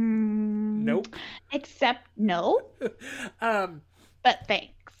 Nope. Except no. But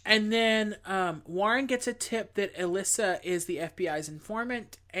thanks. And then Warren gets a tip that Alyssa is the FBI's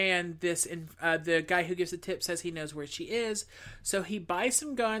informant, and the guy who gives the tip says he knows where she is. So he buys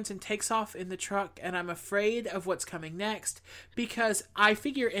some guns and takes off in the truck, and I'm afraid of what's coming next, because I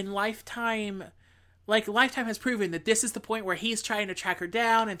figure in Lifetime has proven that this is the point where he's trying to track her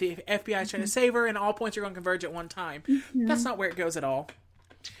down, and the FBI is trying to save her, and all points are going to converge at one time. Mm-hmm. That's not where it goes at all.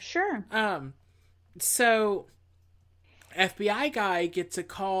 Sure. So... FBI guy gets a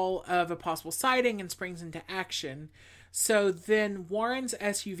call of a possible sighting and springs into action. So then Warren's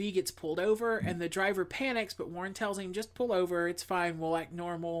SUV gets pulled over and the driver panics, but Warren tells him, just pull over, it's fine, we'll act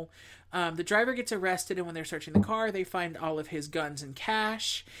normal. The driver gets arrested, and when they're searching the car, they find all of his guns and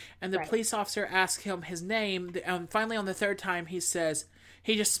cash, and the police officer asks him his name. Finally, on the third time, he just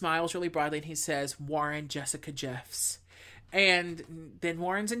smiles really broadly, and he says, Warren Jessica Jeffs. And then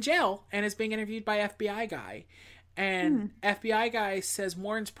Warren's in jail and is being interviewed by FBI guy. And FBI guy says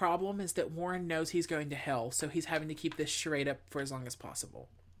Warren's problem is that Warren knows he's going to hell, so he's having to keep this charade up for as long as possible.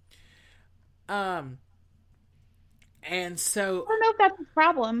 And so... I don't know if that's a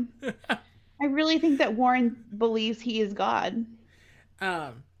problem. I really think that Warren believes he is God.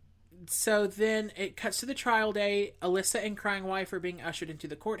 So then it cuts to the trial day. Alyssa and crying wife are being ushered into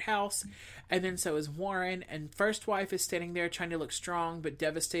the courthouse, and then so is Warren, and first wife is standing there trying to look strong but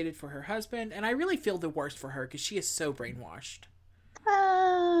devastated for her husband, and I really feel the worst for her because she is so brainwashed.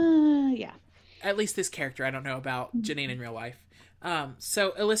 Yeah. At least this character. I don't know about Janine in real life.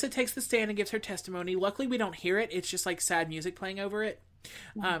 So Alyssa takes the stand and gives her testimony. Luckily we don't hear it. It's just like sad music playing over it.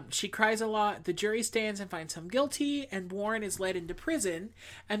 She cries a lot. The jury stands and finds him guilty, and Warren is led into prison.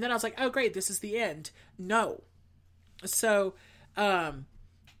 And then I was like, oh great, this is the end. No. So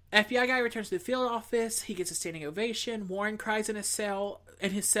FBI guy returns to the field office. He gets a standing ovation. Warren cries in his cell.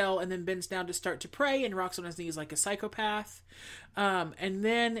 in his cell and then bends down to start to pray and rocks on his knees like a psychopath. And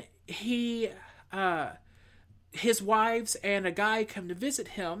then his wives and a guy come to visit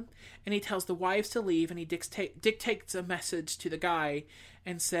him, and he tells the wives to leave, and he dictates a message to the guy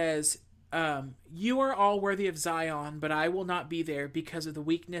and says, you are all worthy of Zion, but I will not be there because of the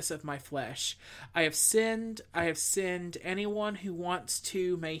weakness of my flesh. I have sinned. Anyone who wants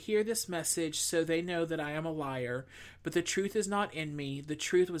to may hear this message so they know that I am a liar, but the truth is not in me. The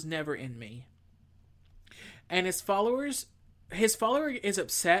truth was never in me. And his follower is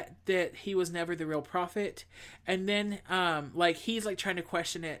upset that he was never the real prophet. And then, he's trying to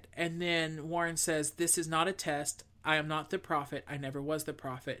question it. And then Warren says, this is not a test. I am not the prophet. I never was the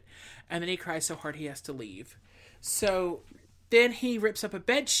prophet. And then he cries so hard he has to leave. So then he rips up a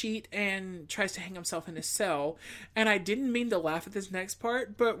bed sheet and tries to hang himself in his cell. And I didn't mean to laugh at this next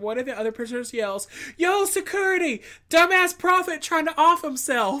part, but one of the other prisoners yells, "Yo, security! Dumbass prophet trying to off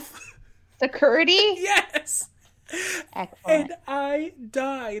himself!" Security? Yes! Excellent. And I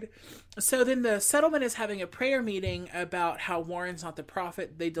died. So then the settlement is having a prayer meeting about how Warren's not the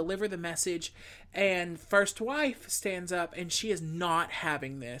prophet. They deliver the message, and first wife stands up, and she is not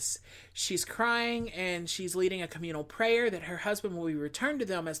having this. She's crying, and she's leading a communal prayer that her husband will be returned to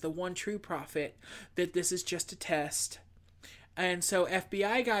them as the one true prophet, that this is just a test. And so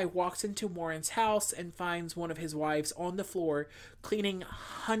FBI guy walks into Warren's house and finds one of his wives on the floor cleaning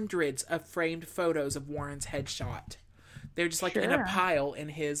hundreds of framed photos of Warren's headshot. They're just in a pile in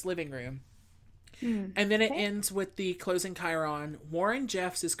his living room. And then it ends with the closing chyron. Warren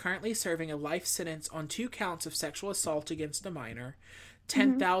Jeffs is currently serving a life sentence on 2 counts of sexual assault against a minor.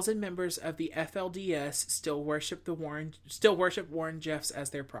 10,000 members of the FLDS still worship Warren Jeffs as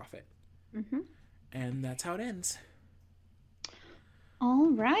their prophet. And that's how it ends.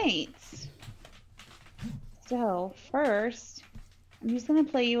 All right. So first, I'm just going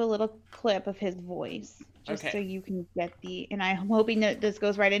to play you a little clip of his voice. Just so you can get and I'm hoping that this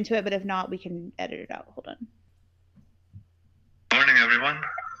goes right into it, but if not, we can edit it out. Hold on. Morning, everyone.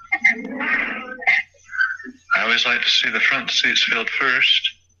 I always like to see the front seats filled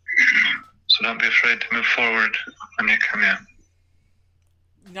first, so don't be afraid to move forward when you come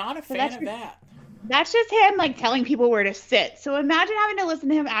in. Not a fan of that. That's just him, telling people where to sit. So imagine having to listen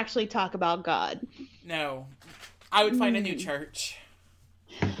to him actually talk about God. No. I would find a new church.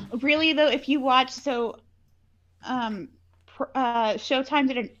 Really, though, if you watch, Showtime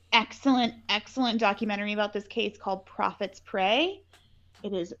did an excellent documentary about this case called Prophets Pray.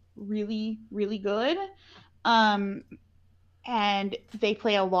 It is really, really good. And they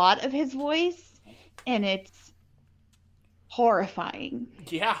play a lot of his voice, and it's horrifying.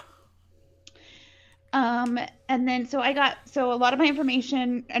 Yeah. And then, so a lot of my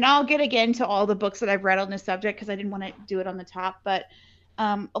information, and I'll get again to all the books that I've read on this subject because I didn't want to do it on the top, but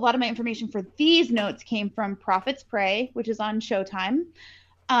a lot of my information for these notes came from Prophets Pray, which is on Showtime,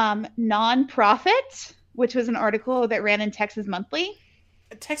 Non-Prophet, which was an article that ran in Texas Monthly.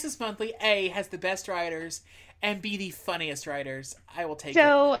 Texas Monthly, A, has the best writers, and B, the funniest writers. I will take it.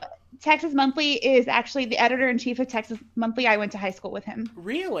 So Texas Monthly is actually the editor-in-chief of Texas Monthly. I went to high school with him.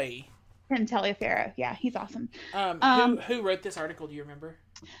 Really? Tim Taliaferro. Yeah, he's awesome. Who wrote this article? Do you remember?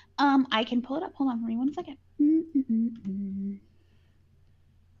 I can pull it up. Hold on for me 1 second.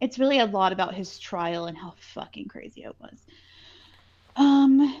 It's really a lot about his trial and how fucking crazy it was.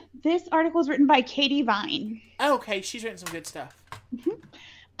 This article is written by Katie Vine. Oh, okay, she's written some good stuff.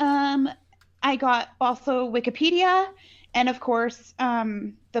 I got also Wikipedia, and of course,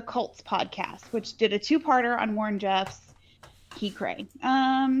 the Cults podcast, which did a 2-parter on Warren Jeffs, He Cray.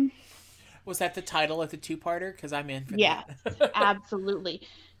 Was that the title of the 2-parter? Because I'm in for that. Absolutely.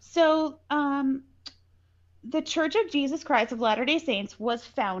 So, the Church of Jesus Christ of Latter-day Saints was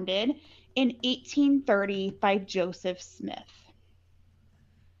founded in 1830 by Joseph Smith.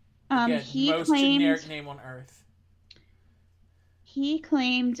 Again, he most claimed, generic name on earth. He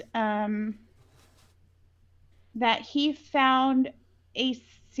claimed that he found a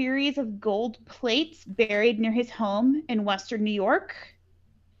series of gold plates buried near his home in Western New York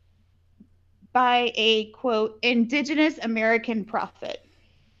by a, quote, indigenous American prophet.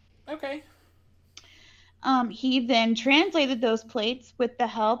 Okay. He then translated those plates with the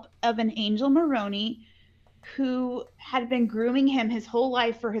help of an Angel Maroney, who had been grooming him his whole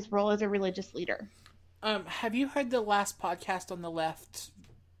life for his role as a religious leader. Have you heard the last podcast on the left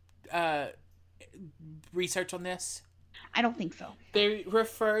research on this? I don't think so. They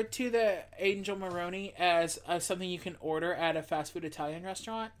referred to the Angel Maroney as something you can order at a fast food Italian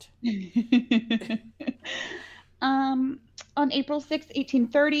restaurant. On April 6,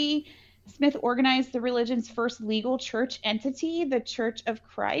 1830, Smith organized the religion's first legal church entity, the Church of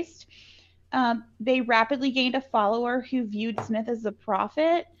Christ. They rapidly gained a follower who viewed Smith as a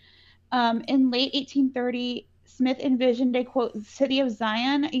prophet. In late 1830, Smith envisioned a, quote, city of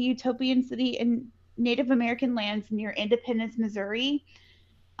Zion, a utopian city in Native American lands near Independence, Missouri.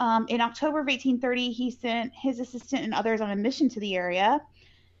 In October of 1830, he sent his assistant and others on a mission to the area.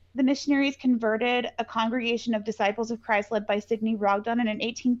 The missionaries converted a congregation of disciples of Christ led by Sidney Rigdon, and in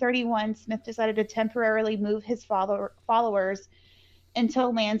 1831, Smith decided to temporarily move his followers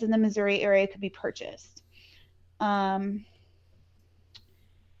until lands in the Missouri area could be purchased. So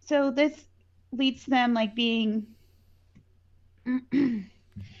this leads to them like being...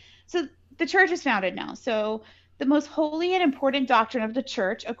 So the church is founded now. So the most holy and important doctrine of the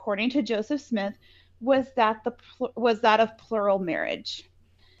church, according to Joseph Smith, was that of plural marriage.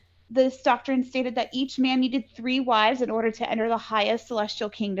 This doctrine stated that each man needed 3 wives in order to enter the highest celestial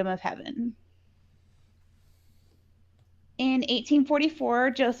kingdom of heaven. In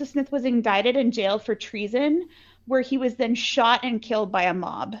 1844, Joseph Smith was indicted and jailed for treason, where he was then shot and killed by a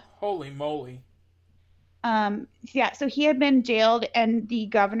mob. Holy moly. So he had been jailed, and the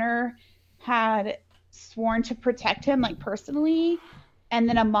governor had sworn to protect him, like, personally, and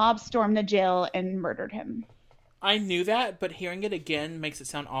then a mob stormed the jail and murdered him. I knew that, but hearing it again makes it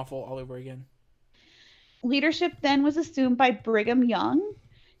sound awful all over again. Leadership then was assumed by Brigham Young,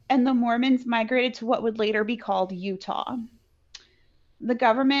 and the Mormons migrated to what would later be called Utah. The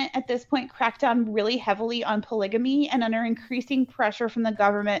government at this point cracked down really heavily on polygamy, and under increasing pressure from the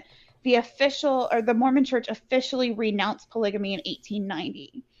government, the Mormon Church officially renounced polygamy in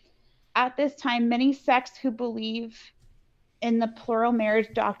 1890. At this time, many sects who believe in the plural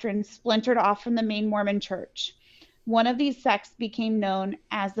marriage doctrine splintered off from the main Mormon Church. One of these sects became known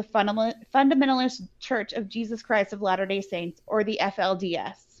as the Fundamentalist Church of Jesus Christ of Latter-day Saints, or the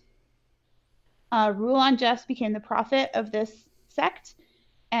FLDS. Rulon Jeffs became the prophet of this sect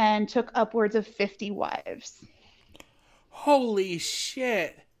and took upwards of 50 wives. Holy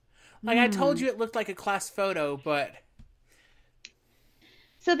shit. Like, I told you it looked like a class photo, but...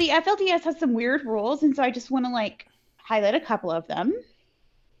 So the FLDS has some weird rules, and so I just want to, highlight a couple of them.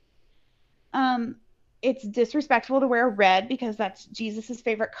 It's disrespectful to wear red because that's Jesus'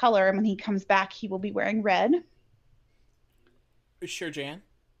 favorite color, and when he comes back, he will be wearing red. Sure, Jan.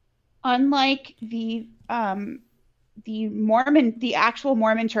 Unlike the actual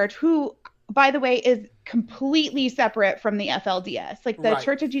Mormon Church, who, by the way, is completely separate from the FLDS. Like, the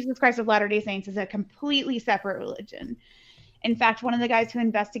Church of Jesus Christ of Latter-day Saints is a completely separate religion. In fact, one of the guys who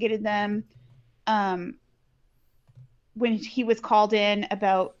investigated them, when he was called in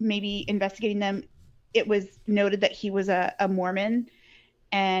about maybe investigating them, it was noted that he was a Mormon,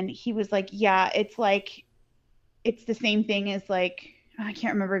 and he was like, yeah, it's the same thing as, I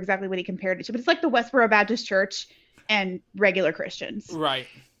can't remember exactly what he compared it to, but it's like the Westboro Baptist Church and regular Christians. Right.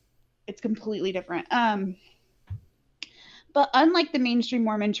 It's completely different. But unlike the mainstream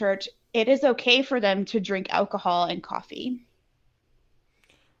Mormon Church, it is okay for them to drink alcohol and coffee.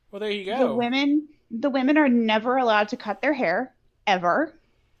 Well, there you go. The women are never allowed to cut their hair, ever.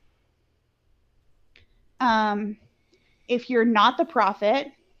 If you're not the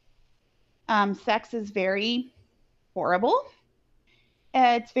prophet, sex is very horrible.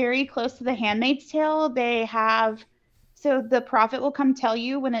 It's very close to the Handmaid's Tale. So the prophet will come tell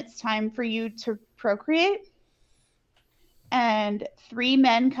you when it's time for you to procreate. And 3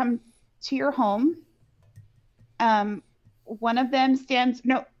 men come to your home. One of them stands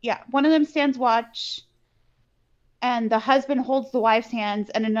watch, and the husband holds the wife's hands,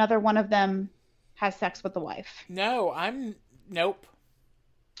 and another one of them has sex with the wife. Nope.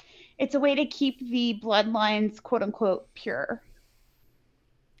 It's a way to keep the bloodlines, quote unquote, pure.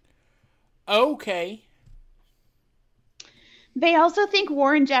 Okay. They also think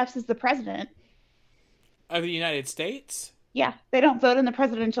Warren Jeffs is the president of the United States? Yeah, they don't vote in the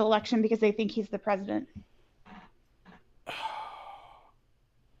presidential election because they think he's the president.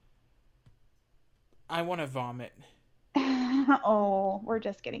 I want to vomit. Oh, we're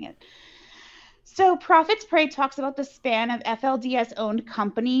just getting it. So Prophet's Prey talks about the span of FLDS-owned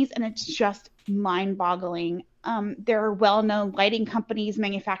companies, and it's just mind-boggling. There are well-known lighting companies,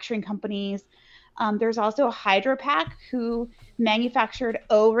 manufacturing companies. There's also Hydropac, who manufactured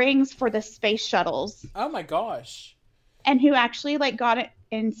O-rings for the space shuttles. Oh my gosh. And who actually got it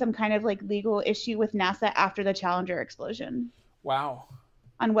in some kind of legal issue with NASA after the Challenger explosion. Wow.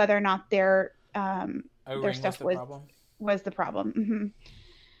 On whether or not their was stuff the problem.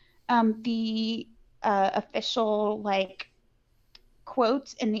 Mm-hmm. The official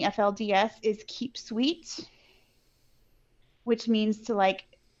quote in the FLDS is "keep sweet," which means to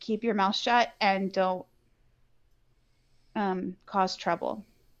keep your mouth shut and don't cause trouble.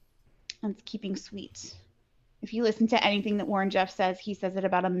 That's keeping sweet. If you listen to anything that Warren Jeffs says, he says it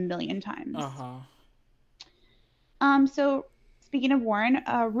about 1 million times. So speaking of Warren,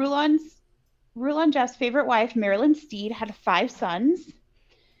 Rulon Jeffs' favorite wife, Marilyn Steed, had 5 sons.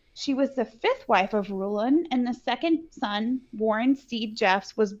 She was the 5th wife of Rulon, and the 2nd son, Warren Steed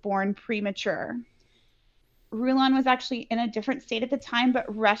Jeffs, was born premature. Rulon was actually in a different state at the time,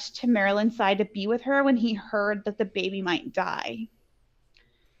 but rushed to Marilyn's side to be with her when he heard that the baby might die.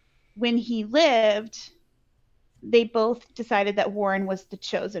 When he lived, they both decided that Warren was the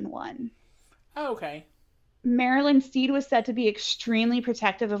chosen one. Oh, okay. Marilyn Steed was said to be extremely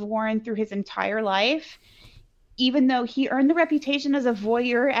protective of Warren through his entire life, even though he earned the reputation as a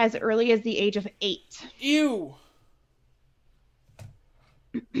voyeur as early as the age of 8. Ew!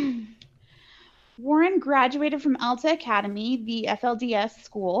 Warren graduated from Alta Academy, the FLDS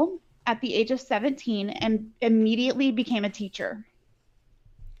school, at the age of 17 and immediately became a teacher.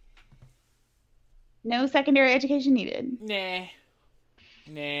 No secondary education needed. Nah.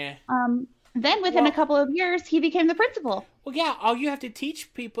 Then within a couple of years, he became the principal. Well, yeah, all you have to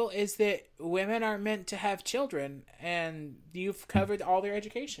teach people is that women aren't meant to have children, and you've covered all their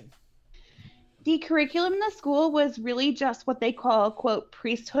education. The curriculum in the school was really just what they call, quote,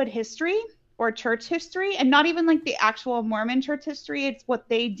 priesthood history or church history, and not even like the actual Mormon church history. It's what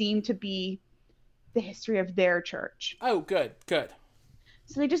they deem to be the history of their church. Oh, good.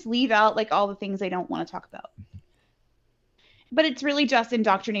 So they just leave out like all the things they don't want to talk about. But it's really just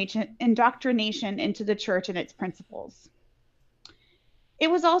indoctrination into the church and its principles.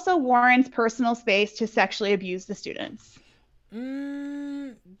 It was also Warren's personal space to sexually abuse the students.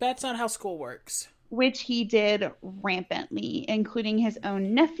 That's not how school works. Which he did rampantly, including his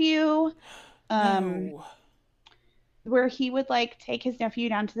own nephew. No. Where he would like take his nephew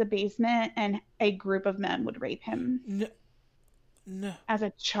down to the basement and a group of men would rape him. No. As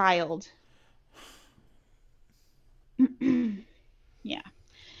a child. Yeah.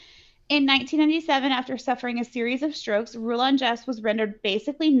 In 1997, after suffering a series of strokes, Rulon Jeffs was rendered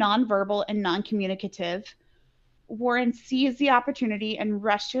basically nonverbal and non-communicative. Warren seized the opportunity and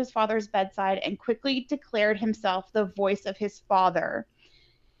rushed to his father's bedside and quickly declared himself the voice of his father,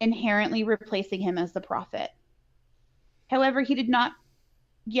 inherently replacing him as the prophet. However, he did not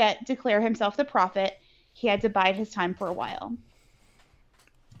yet declare himself the prophet. He had to bide his time for a while.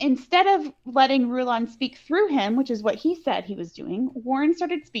 Instead of letting Rulon speak through him, which is what he said he was doing, Warren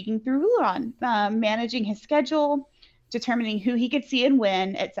started speaking through Rulon, managing his schedule, determining who he could see and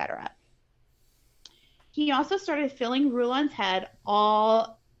when, etc. He also started filling Rulon's head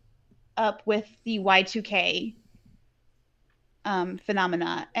all up with the Y2K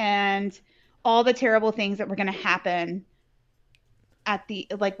phenomena and all the terrible things that were going to happen at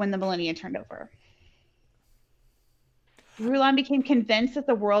when the millennia turned over. Rulon became convinced that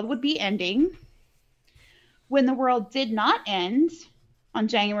the world would be ending. When the world did not end on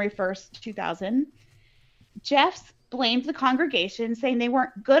January 1st, 2000, Jeffs blamed the congregation, saying they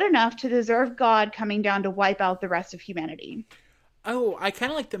weren't good enough to deserve God coming down to wipe out the rest of humanity. Oh, I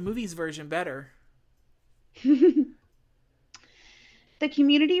kind of like the movie's version better. The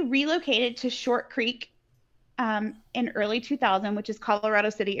community relocated to Short Creek in early 2000, which is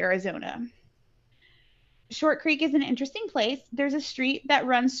Colorado City, Arizona. Short Creek is an interesting place. There's a street that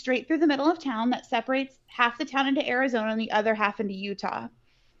runs straight through the middle of town that separates half the town into Arizona and the other half into Utah.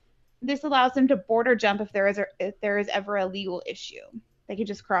 This allows them to border jump if there is ever a legal issue. They could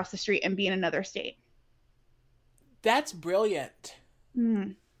just cross the street and be in another state. That's brilliant.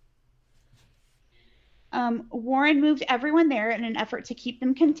 Warren moved everyone there in an effort to keep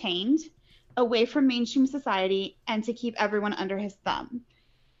them contained, away from mainstream society, and to keep everyone under his thumb.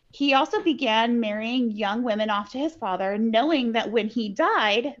 He also began marrying young women off to his father, knowing that when he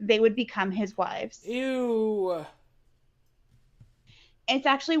died, they would become his wives. Ew. It's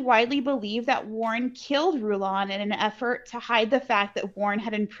actually widely believed that Warren killed Rulon in an effort to hide the fact that Warren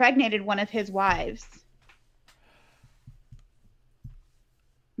had impregnated one of his wives.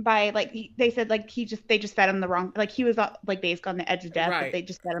 By they said they just fed him the wrong, he was basically on the edge of death, right. But they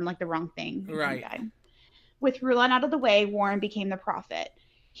just fed him the wrong thing. Right. With Rulon out of the way, Warren became the prophet.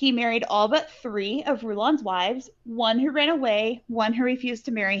 He married all but 3 of Rulon's wives, one who ran away, one who refused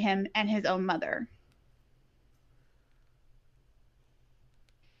to marry him, and his own mother.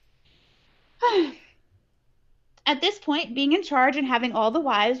 At this point, being in charge and having all the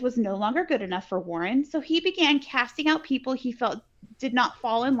wives was no longer good enough for Warren, so he began casting out people he felt did not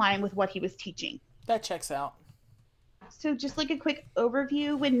fall in line with what he was teaching. That checks out. So just a quick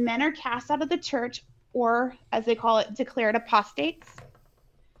overview, when men are cast out of the church, or as they call it, declared apostates,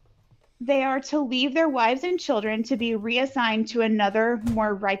 They are to leave their wives and children to be reassigned to another,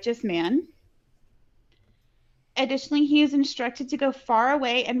 more righteous man. Additionally, he is instructed to go far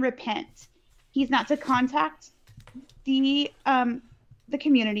away and repent. He's not to contact the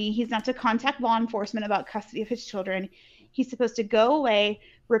community. He's not to contact law enforcement about custody of his children. He's supposed to go away,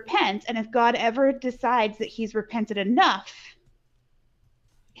 repent, and if God ever decides that he's repented enough,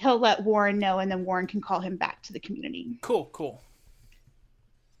 he'll let Warren know, and then Warren can call him back to the community. Cool.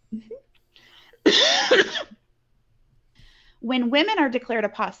 When women are declared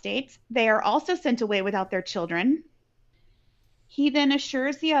apostates, they are also sent away without their children. He then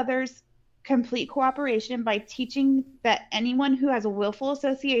assures the others complete cooperation by teaching that anyone who has a willful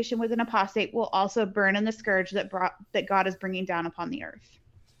association with an apostate will also burn in the scourge that God is bringing down upon the earth.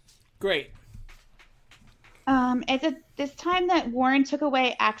 Great. At this time that Warren took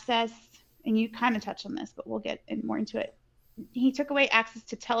away access, and you kind of touched on this, but we'll get more into it. He took away access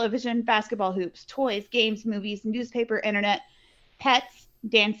to television, basketball hoops, toys, games, movies, newspaper, internet, pets,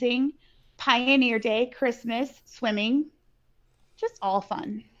 dancing, Pioneer Day, Christmas, swimming. Just all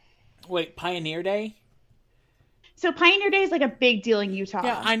fun. Wait, Pioneer Day? So Pioneer Day is like a big deal in Utah.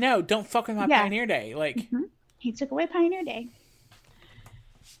 Yeah, I know. Don't fuck with my Pioneer Day. He took away Pioneer Day.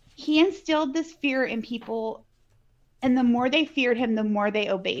 He instilled this fear in people, and the more they feared him, the more they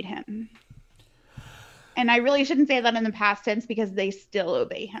obeyed him. And I really shouldn't say that in the past tense because they still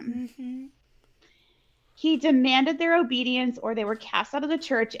obey him. Mm-hmm. He demanded their obedience or they were cast out of the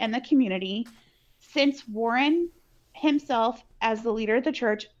church and the community. Since Warren himself, as the leader of the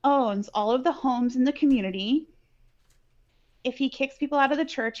church, owns all of the homes in the community, if he kicks people out of the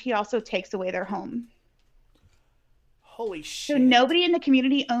church, he also takes away their home. Holy shit. So nobody in the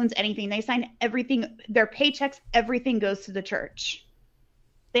community owns anything. They sign everything, their paychecks, everything goes to the church.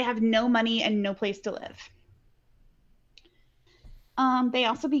 They have no money and no place to live. They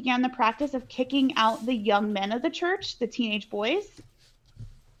also began the practice of kicking out the young men of the church, the teenage boys,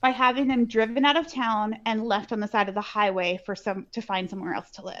 by having them driven out of town and left on the side of the highway to find somewhere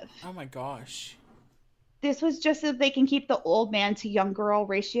else to live. Oh my gosh. This was just so that they can keep the old man to young girl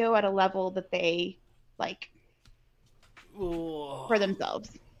ratio at a level that they like for themselves.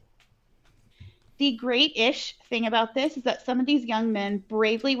 The great-ish thing about this is that some of these young men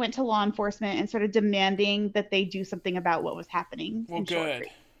bravely went to law enforcement and started demanding that they do something about what was happening. Well, good.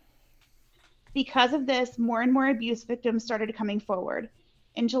 Because of this, more and more abuse victims started coming forward.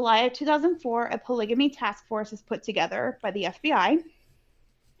 In July of 2004, a polygamy task force is put together by the FBI.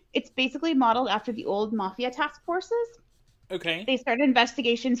 It's basically modeled after the old mafia task forces. Okay. They started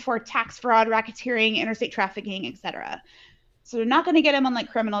investigations for tax fraud, racketeering, interstate trafficking, etc. So they're not going to get him on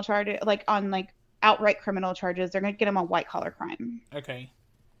criminal charges, outright criminal charges. They're going to get him on white collar crime. Okay.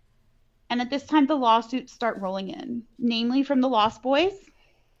 And at this time, the lawsuits start rolling in, namely from the Lost Boys,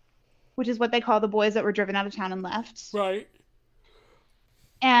 which is what they call the boys that were driven out of town and left. Right.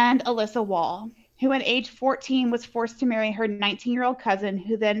 And Alyssa Wall, who at age 14 was forced to marry her 19-year-old cousin,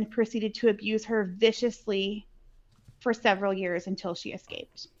 who then proceeded to abuse her viciously for several years until she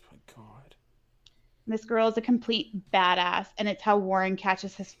escaped. Oh my God. This girl is a complete badass, and it's how Warren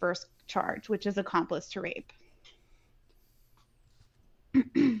catches his first charge, which is accomplice to rape.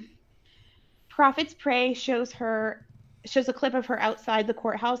 Prophet's Prey shows a clip of her outside the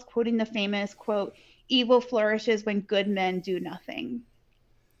courthouse quoting the famous quote, "Evil flourishes when good men do nothing,"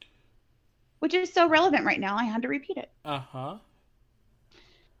 which is so relevant right now I had to repeat it. Uh-huh.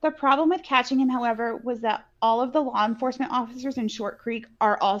 The problem with catching him, however, was that all of the law enforcement officers in Short Creek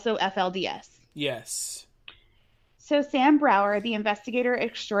are also FLDS. Yes. So Sam Brower, the investigator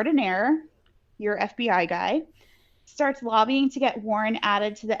extraordinaire, your FBI guy, starts lobbying to get Warren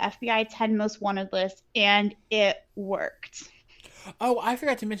added to the FBI 10 Most Wanted list, and it worked. Oh, I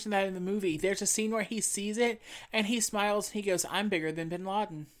forgot to mention that in the movie. There's a scene where he sees it, and he smiles, and he goes, "I'm bigger than Bin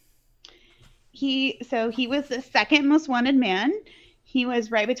Laden." He was the second most wanted man. He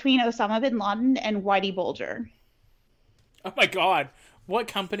was right between Osama bin Laden and Whitey Bulger. Oh my God. What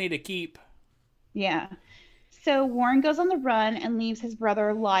company to keep. Yeah. So Warren goes on the run and leaves his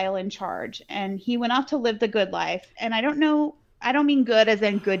brother Lyle in charge. And he went off to live the good life. And I don't mean good as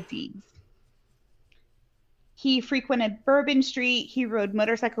in good deeds. He frequented Bourbon Street. He rode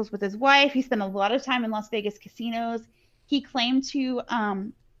motorcycles with his wife. He spent a lot of time in Las Vegas casinos. He claimed to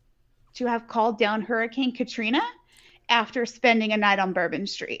have called down Hurricane Katrina after spending a night on Bourbon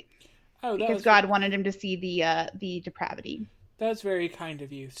Street. Oh, because God wanted him to see the depravity. That's very kind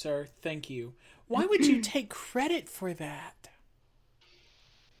of you, sir. Thank you. Why would you take credit for that?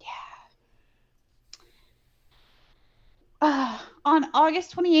 Yeah. On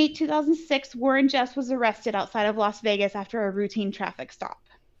August 28, 2006, Warren Jeffs was arrested outside of Las Vegas after a routine traffic stop.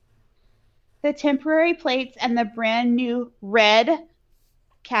 The temporary plates and the brand new red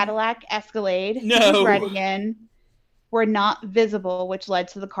Cadillac Escalade he was riding in were not visible, which led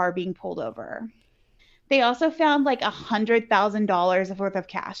to the car being pulled over. They also found like $100,000 worth of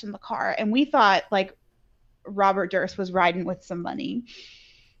cash in the car, and we thought like Robert Durst was riding with some money.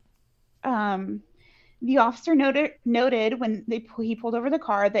 The officer noted when he pulled over the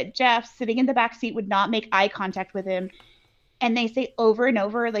car that Jeff, sitting in the back seat, would not make eye contact with him. And they say over and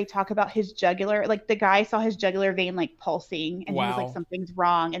over, they talk about his jugular. Like, the guy saw his jugular vein, like, pulsing. And he was like, something's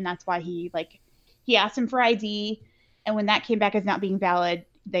wrong. And that's why he asked him for ID. And when that came back as not being valid,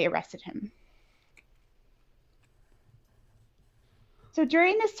 they arrested him. So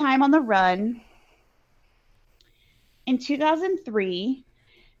during this time on the run, in 2003...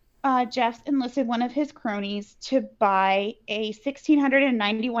 Jeff enlisted one of his cronies to buy a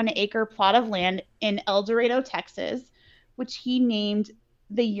 1,691-acre plot of land in El Dorado, Texas, which he named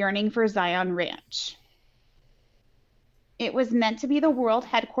the Yearning for Zion Ranch. It was meant to be the world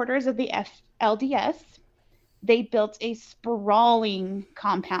headquarters of the LDS. They built a sprawling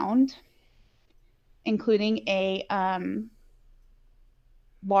compound, including a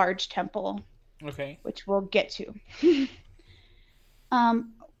large temple, which we'll get to.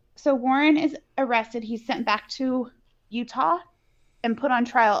 So Warren is arrested. He's sent back to Utah and put on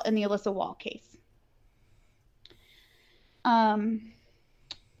trial in the Alyssa Wall case.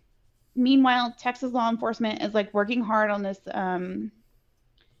 Meanwhile, Texas law enforcement is like working hard on this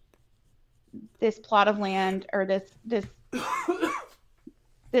this plot of land, or this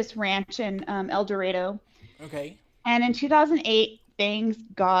ranch in El Dorado. Okay. And in 2008, things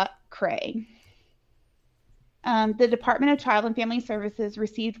got cray. The Department of Child and Family Services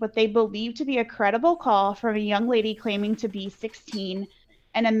received what they believed to be a credible call from a young lady claiming to be 16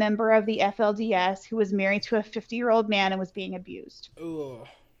 and a member of the FLDS who was married to a 50-year-old man and was being abused. Ugh.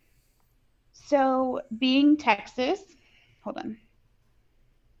 So, being Texas, hold on.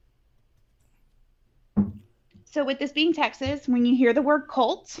 So, with this being Texas, when you hear the word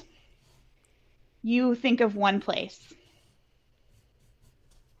cult, you think of one place.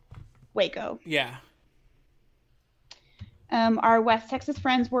 Waco. Yeah. Our West Texas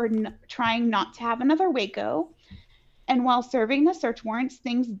friends were trying not to have another Waco. And while serving the search warrants,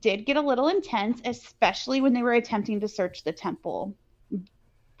 things did get a little intense, especially when they were attempting to search the temple.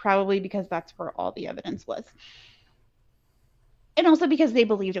 Probably because that's where all the evidence was. And also because they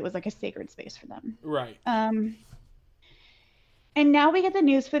believed it was like a sacred space for them. Right. And now we get the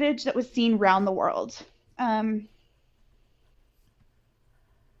news footage that was seen around the world.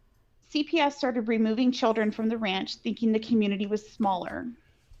 CPS started removing children from the ranch, thinking the community was smaller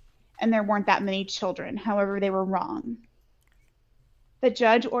and there weren't that many children. However, they were wrong. The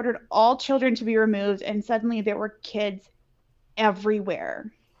judge ordered all children to be removed, and suddenly there were kids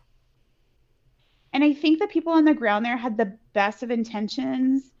everywhere. And I think the people on the ground there had the best of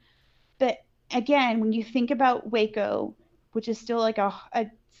intentions. But again, when you think about Waco, which is still like a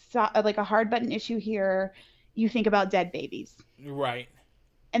hard button issue here, you think about dead babies. Right.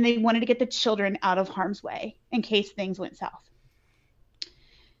 And they wanted to get the children out of harm's way in case things went south.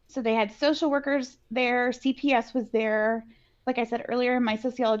 So they had social workers there. CPS was there. Like I said earlier, my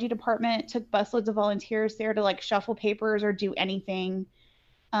sociology department took busloads of volunteers there to like shuffle papers or do anything.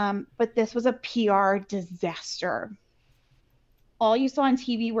 But this was a PR disaster. All you saw on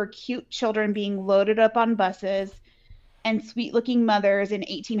TV were cute children being loaded up on buses and sweet-looking mothers in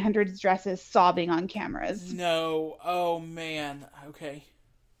 1800s dresses sobbing on cameras. No. Oh, man. Okay.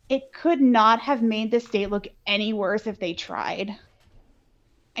 It could not have made the state look any worse if they tried.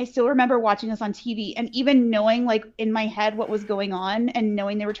 I still remember watching this on TV and even knowing, like, in my head what was going on and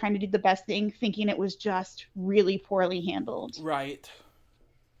knowing they were trying to do the best thing, thinking it was just really poorly handled. Right.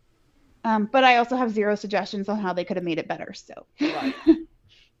 But I also have zero suggestions on how they could have made it better, so. Right.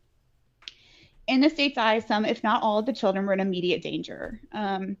 In the state's eyes, some, if not all, of the children were in immediate danger.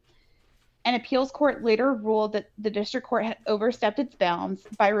 An appeals court later ruled that the district court had overstepped its bounds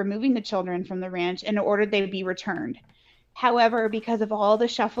by removing the children from the ranch and ordered they be returned. However, because of all the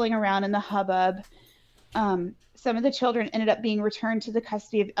shuffling around and the hubbub, some of the children ended up being returned to the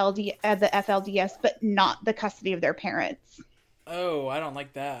custody of the FLDS, but not the custody of their parents. Oh, I don't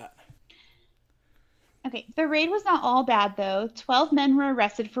like that. Okay, the raid was not all bad, though. 12 men were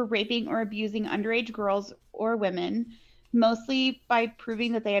arrested for raping or abusing underage girls or women, mostly by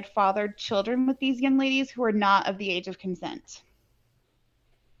proving that they had fathered children with these young ladies who were not of the age of consent.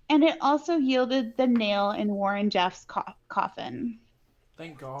 And it also yielded the nail in Warren Jeff's coffin.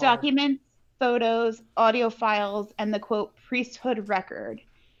 Thank God. Documents, photos, audio files, and the, quote, priesthood record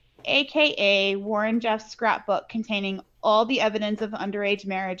aka Warren Jeff's scrapbook containing all the evidence of underage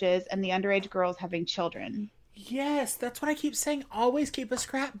marriages and the underage girls having children. Yes, that's what I keep saying. Always keep a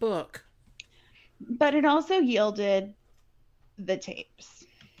scrapbook. But it also yielded the tapes.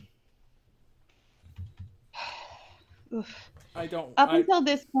 Until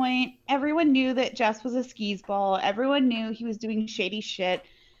this point, everyone knew that Jess was a skis ball. Everyone knew he was doing shady shit.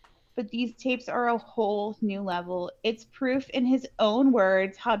 But these tapes are a whole new level. It's proof in his own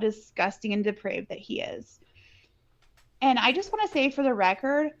words how disgusting and depraved that he is. And I just want to say for the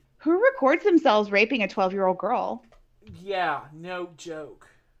record, who records themselves raping a 12-year-old girl? Yeah, no joke.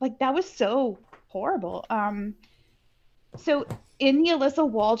 Like, that was so horrible. So in the Alyssa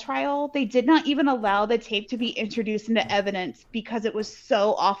Wall trial, they did not even allow the tape to be introduced into evidence because it was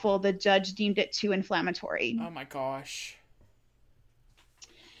so awful. The judge deemed it too inflammatory. Oh my gosh.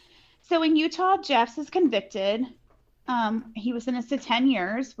 So in Utah, Jeffs is convicted. He was sentenced to 10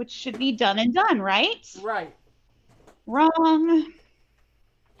 years, which should be done and done, right? Right. Wrong.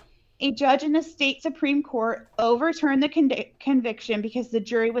 A judge in the state Supreme Court overturned the conviction because the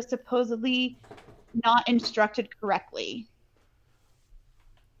jury was supposedly not instructed correctly.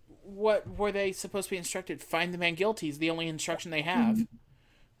 What were they supposed to be instructed? Find the man guilty is the only instruction they have.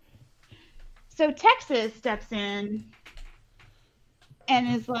 Mm-hmm. So Texas steps in and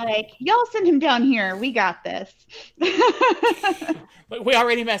is like, y'all send him down here. We got this. But we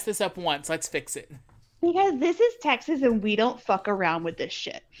already messed this up once. Let's fix it. Because this is Texas and we don't fuck around with this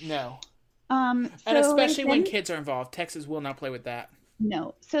shit. No. And especially when kids are involved. Texas will not play with that.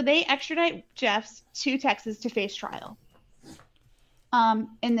 No. So they extradite Jeffs to Texas to face trial.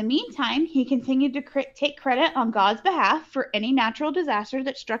 In the meantime, he continued to take credit on God's behalf for any natural disaster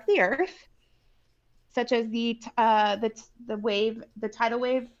that struck the earth, such as the tidal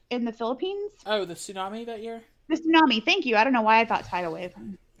wave in the Philippines. Oh, the tsunami that year? The tsunami. Thank you. I don't know why I thought tidal wave.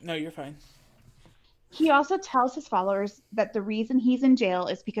 No, you're fine. He also tells his followers that the reason he's in jail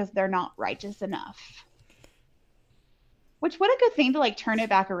is because they're not righteous enough. Which, what a good thing to, like, turn it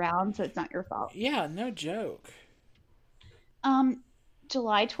back around so it's not your fault. Yeah, no joke.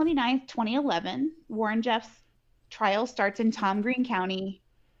 July 29th, 2011, Warren Jeffs' trial starts in Tom Green County,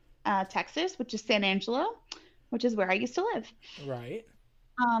 Texas, which is San Angelo, which is where I used to live. Right.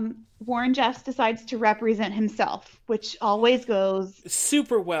 Warren Jeffs decides to represent himself, which always goes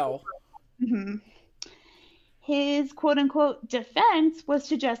super well. Mm-hmm. His quote-unquote defense was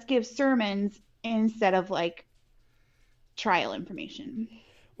to just give sermons instead of, like, trial information.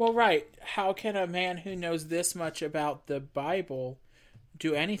 Well, right. How can a man who knows this much about the Bible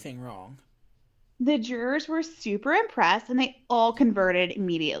do anything wrong? The jurors were super impressed, and they all converted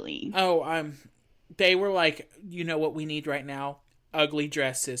immediately. Oh, they were like, you know what we need right now? Ugly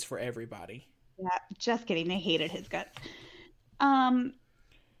dresses for everybody. Yeah, just kidding. They hated his guts.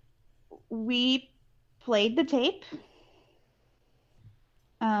 We played the tape.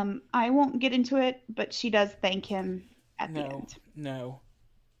 I won't get into it, but she does thank him at the end. No.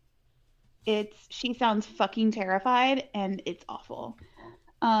 She sounds fucking terrified, and it's awful.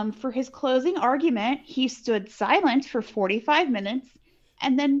 For his closing argument, he stood silent for 45 minutes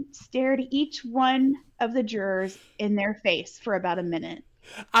and then stared each one of the jurors in their face for about a minute.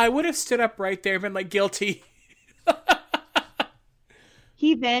 I would have stood up right there and been like, guilty.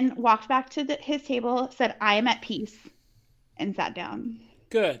 He then walked back to his table, said, I am at peace, and sat down.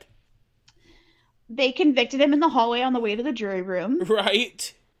 Good. They convicted him in the hallway on the way to the jury room.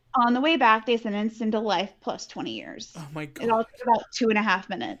 Right. On the way back, they sentenced him to life plus 20 years. Oh my God. It all took about 2.5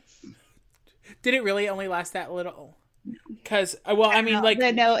 minutes. Did it really only last that little? Because, well, I mean, like...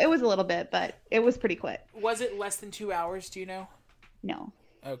 No, it was a little bit, but it was pretty quick. Was it less than 2 hours, do you know? No.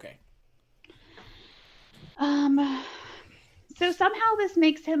 Okay. So somehow this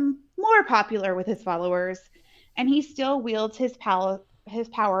makes him more popular with his followers, and he still wields his power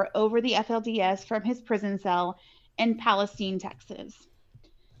over the FLDS from his prison cell in Palestine, Texas.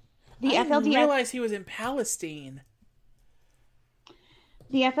 I didn't realize he was in Palestine.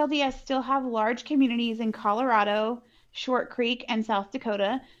 The FLDS still have large communities in Colorado, Short Creek, and South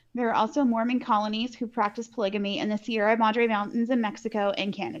Dakota. There are also Mormon colonies who practice polygamy in the Sierra Madre Mountains in Mexico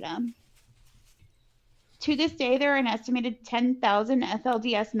and Canada. To this day, there are an estimated 10,000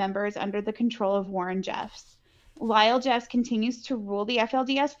 FLDS members under the control of Warren Jeffs. Lyle Jeffs continues to rule the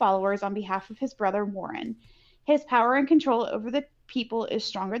FLDS followers on behalf of his brother Warren. His power and control over the people is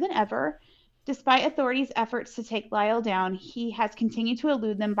stronger than ever. Despite authorities' efforts to take Lyle down, he has continued to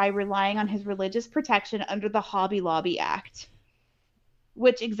elude them by relying on his religious protection under the Hobby Lobby Act,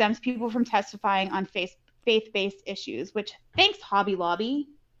 which exempts people from testifying on faith-based issues, which, thanks, Hobby Lobby.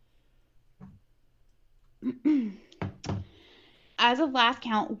 as of last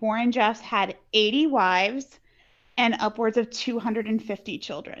count, Warren Jeffs had 80 wives and upwards of 250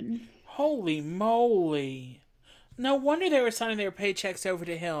 children. Holy moly. No wonder they were sending their paychecks over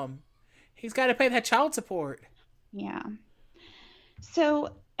to him. He's got to pay that child support. Yeah. So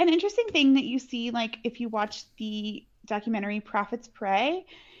an interesting thing that you see, like if you watch the documentary Prophets Pray,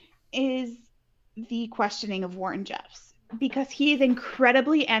 is the questioning of Warren Jeffs, because he is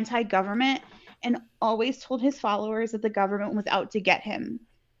incredibly anti-government and always told his followers that the government was out to get him,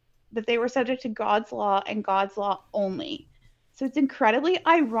 that they were subject to God's law and God's law only. So it's incredibly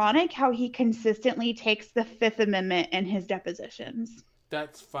ironic how he consistently takes the Fifth Amendment in his depositions.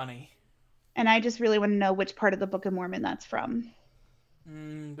 That's funny. And I just really want to know which part of the Book of Mormon that's from.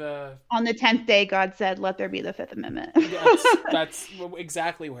 On the 10th day, God said, let there be the Fifth Amendment. That's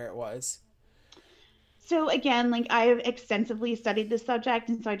exactly where it was. So again, like I've extensively studied this subject,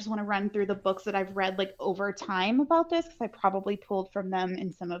 and so I just want to run through the books that I've read like over time about this, because I probably pulled from them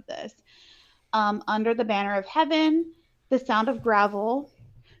in some of this. Under the Banner of Heaven, The Sound of Gravel,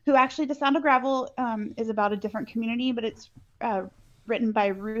 The Sound of Gravel is about a different community, but it's written by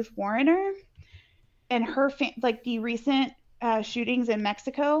Ruth Warrener, and her the recent shootings in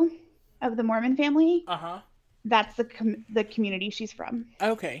Mexico of the Mormon family. That's the community she's from.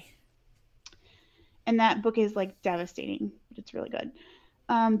 Okay. And that book is like devastating, but it's really good.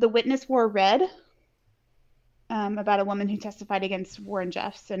 The Witness Wore Red, about a woman who testified against Warren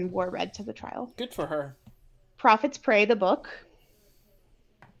Jeffs and wore red to the trial. Good for her. Prophets Pray, the book.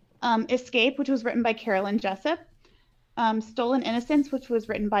 Escape, which was written by Carolyn Jessup. Stolen Innocence, which was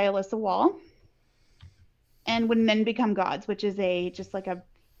written by Alyssa Wall. And When Men Become Gods, which is an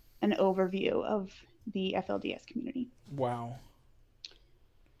overview of the FLDS community. Wow.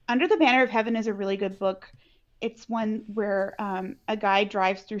 Under the Banner of Heaven is a really good book. It's one where a guy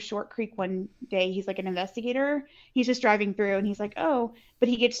drives through Short Creek one day. He's like an investigator. He's just driving through, and he's like, oh, but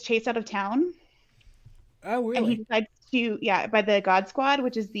he gets chased out of town. Oh, really? And he decides by the God Squad,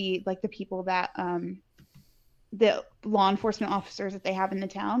 which is the people that the law enforcement officers that they have in the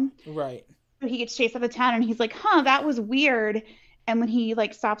town. Right. So he gets chased out of town, and he's like, that was weird. And when he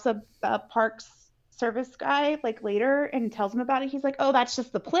stops a Parks Service guy later and tells him about it, he's like, oh, that's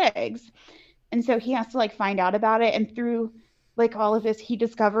just the plagues. And so he has to find out about it, and through all of this, he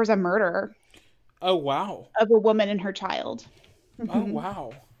discovers a murder. Oh, wow. Of a woman and her child. Oh,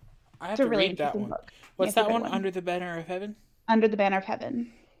 wow. I have to really read that one. Book. What's that one? Under the Banner of Heaven? Under the Banner of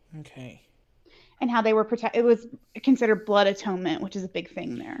Heaven. Okay. And how they were it was considered blood atonement, which is a big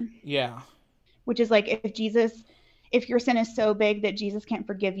thing there. Yeah. Which is if your sin is so big that Jesus can't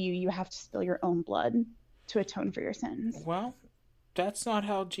forgive you, you have to spill your own blood to atone for your sins. Well, that's not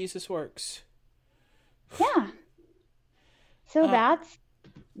how Jesus works. Yeah. So that's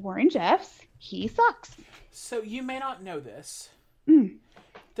Warren Jeffs. He sucks. So you may not know this.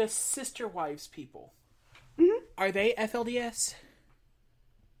 The Sister Wives people. Mm-hmm. Are they FLDS?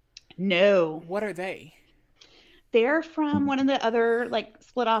 No. What are they? They're from one of the other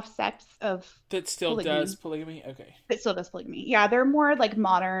split off sects of that still does polygamy. Okay. That still does polygamy. Yeah, they're more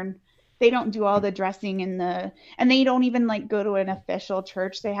modern. They don't do all the dressing and they don't even go to an official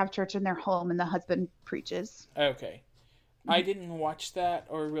church. They have church in their home, and the husband preaches. Okay. I didn't watch that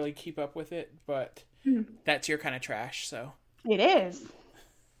or really keep up with it, but that's your kind of trash, so. It is.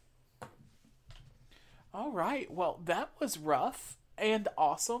 All right. Well, that was rough and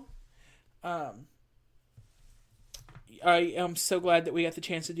awesome. I am so glad that we got the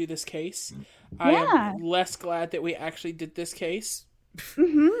chance to do this case. I am less glad that we actually did this case.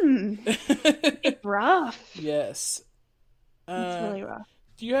 It's rough. Yes. It's really rough.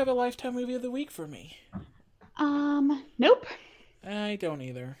 Do you have a Lifetime movie of the week for me? Nope. I don't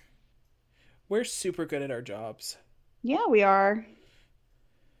either. We're super good at our jobs. Yeah, we are.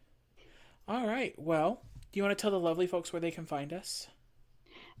 All right. Well, do you want to tell the lovely folks where they can find us?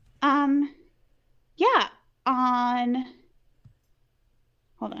 Yeah. On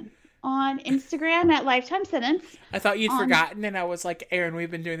Instagram at Lifetime Sentence. I thought you'd forgotten, and I was like, Aaron,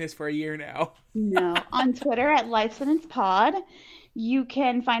 we've been doing this for a year now. No. On Twitter at Life Sentence Pod. You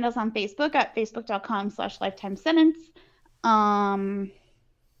can find us on Facebook at facebook.com/Lifetime Sentence.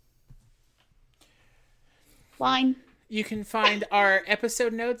 Line. You can find our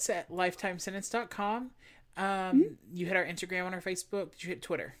episode notes at lifetimesentence.com. You hit our Instagram on our Facebook. Did you hit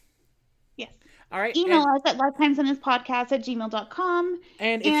Twitter? Yes. All right. Email us at lifetimesentencepodcast@gmail.com.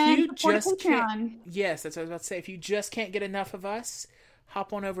 And if you just can't... Yes, that's what I was about to say. If you just can't get enough of us,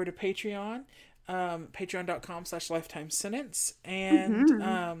 hop on over to Patreon. Patreon.com/lifetimesentence.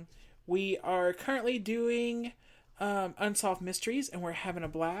 And we are currently doing Unsolved Mysteries, and we're having a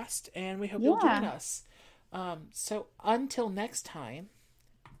blast. And we hope you'll join us. So until next time,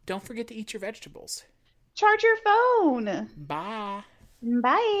 don't forget to eat your vegetables. Charge your phone. Bye.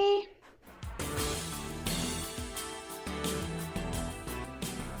 Bye.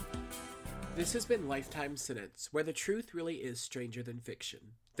 This has been Lifetime Sentence, where the truth really is stranger than fiction.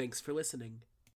 Thanks for listening.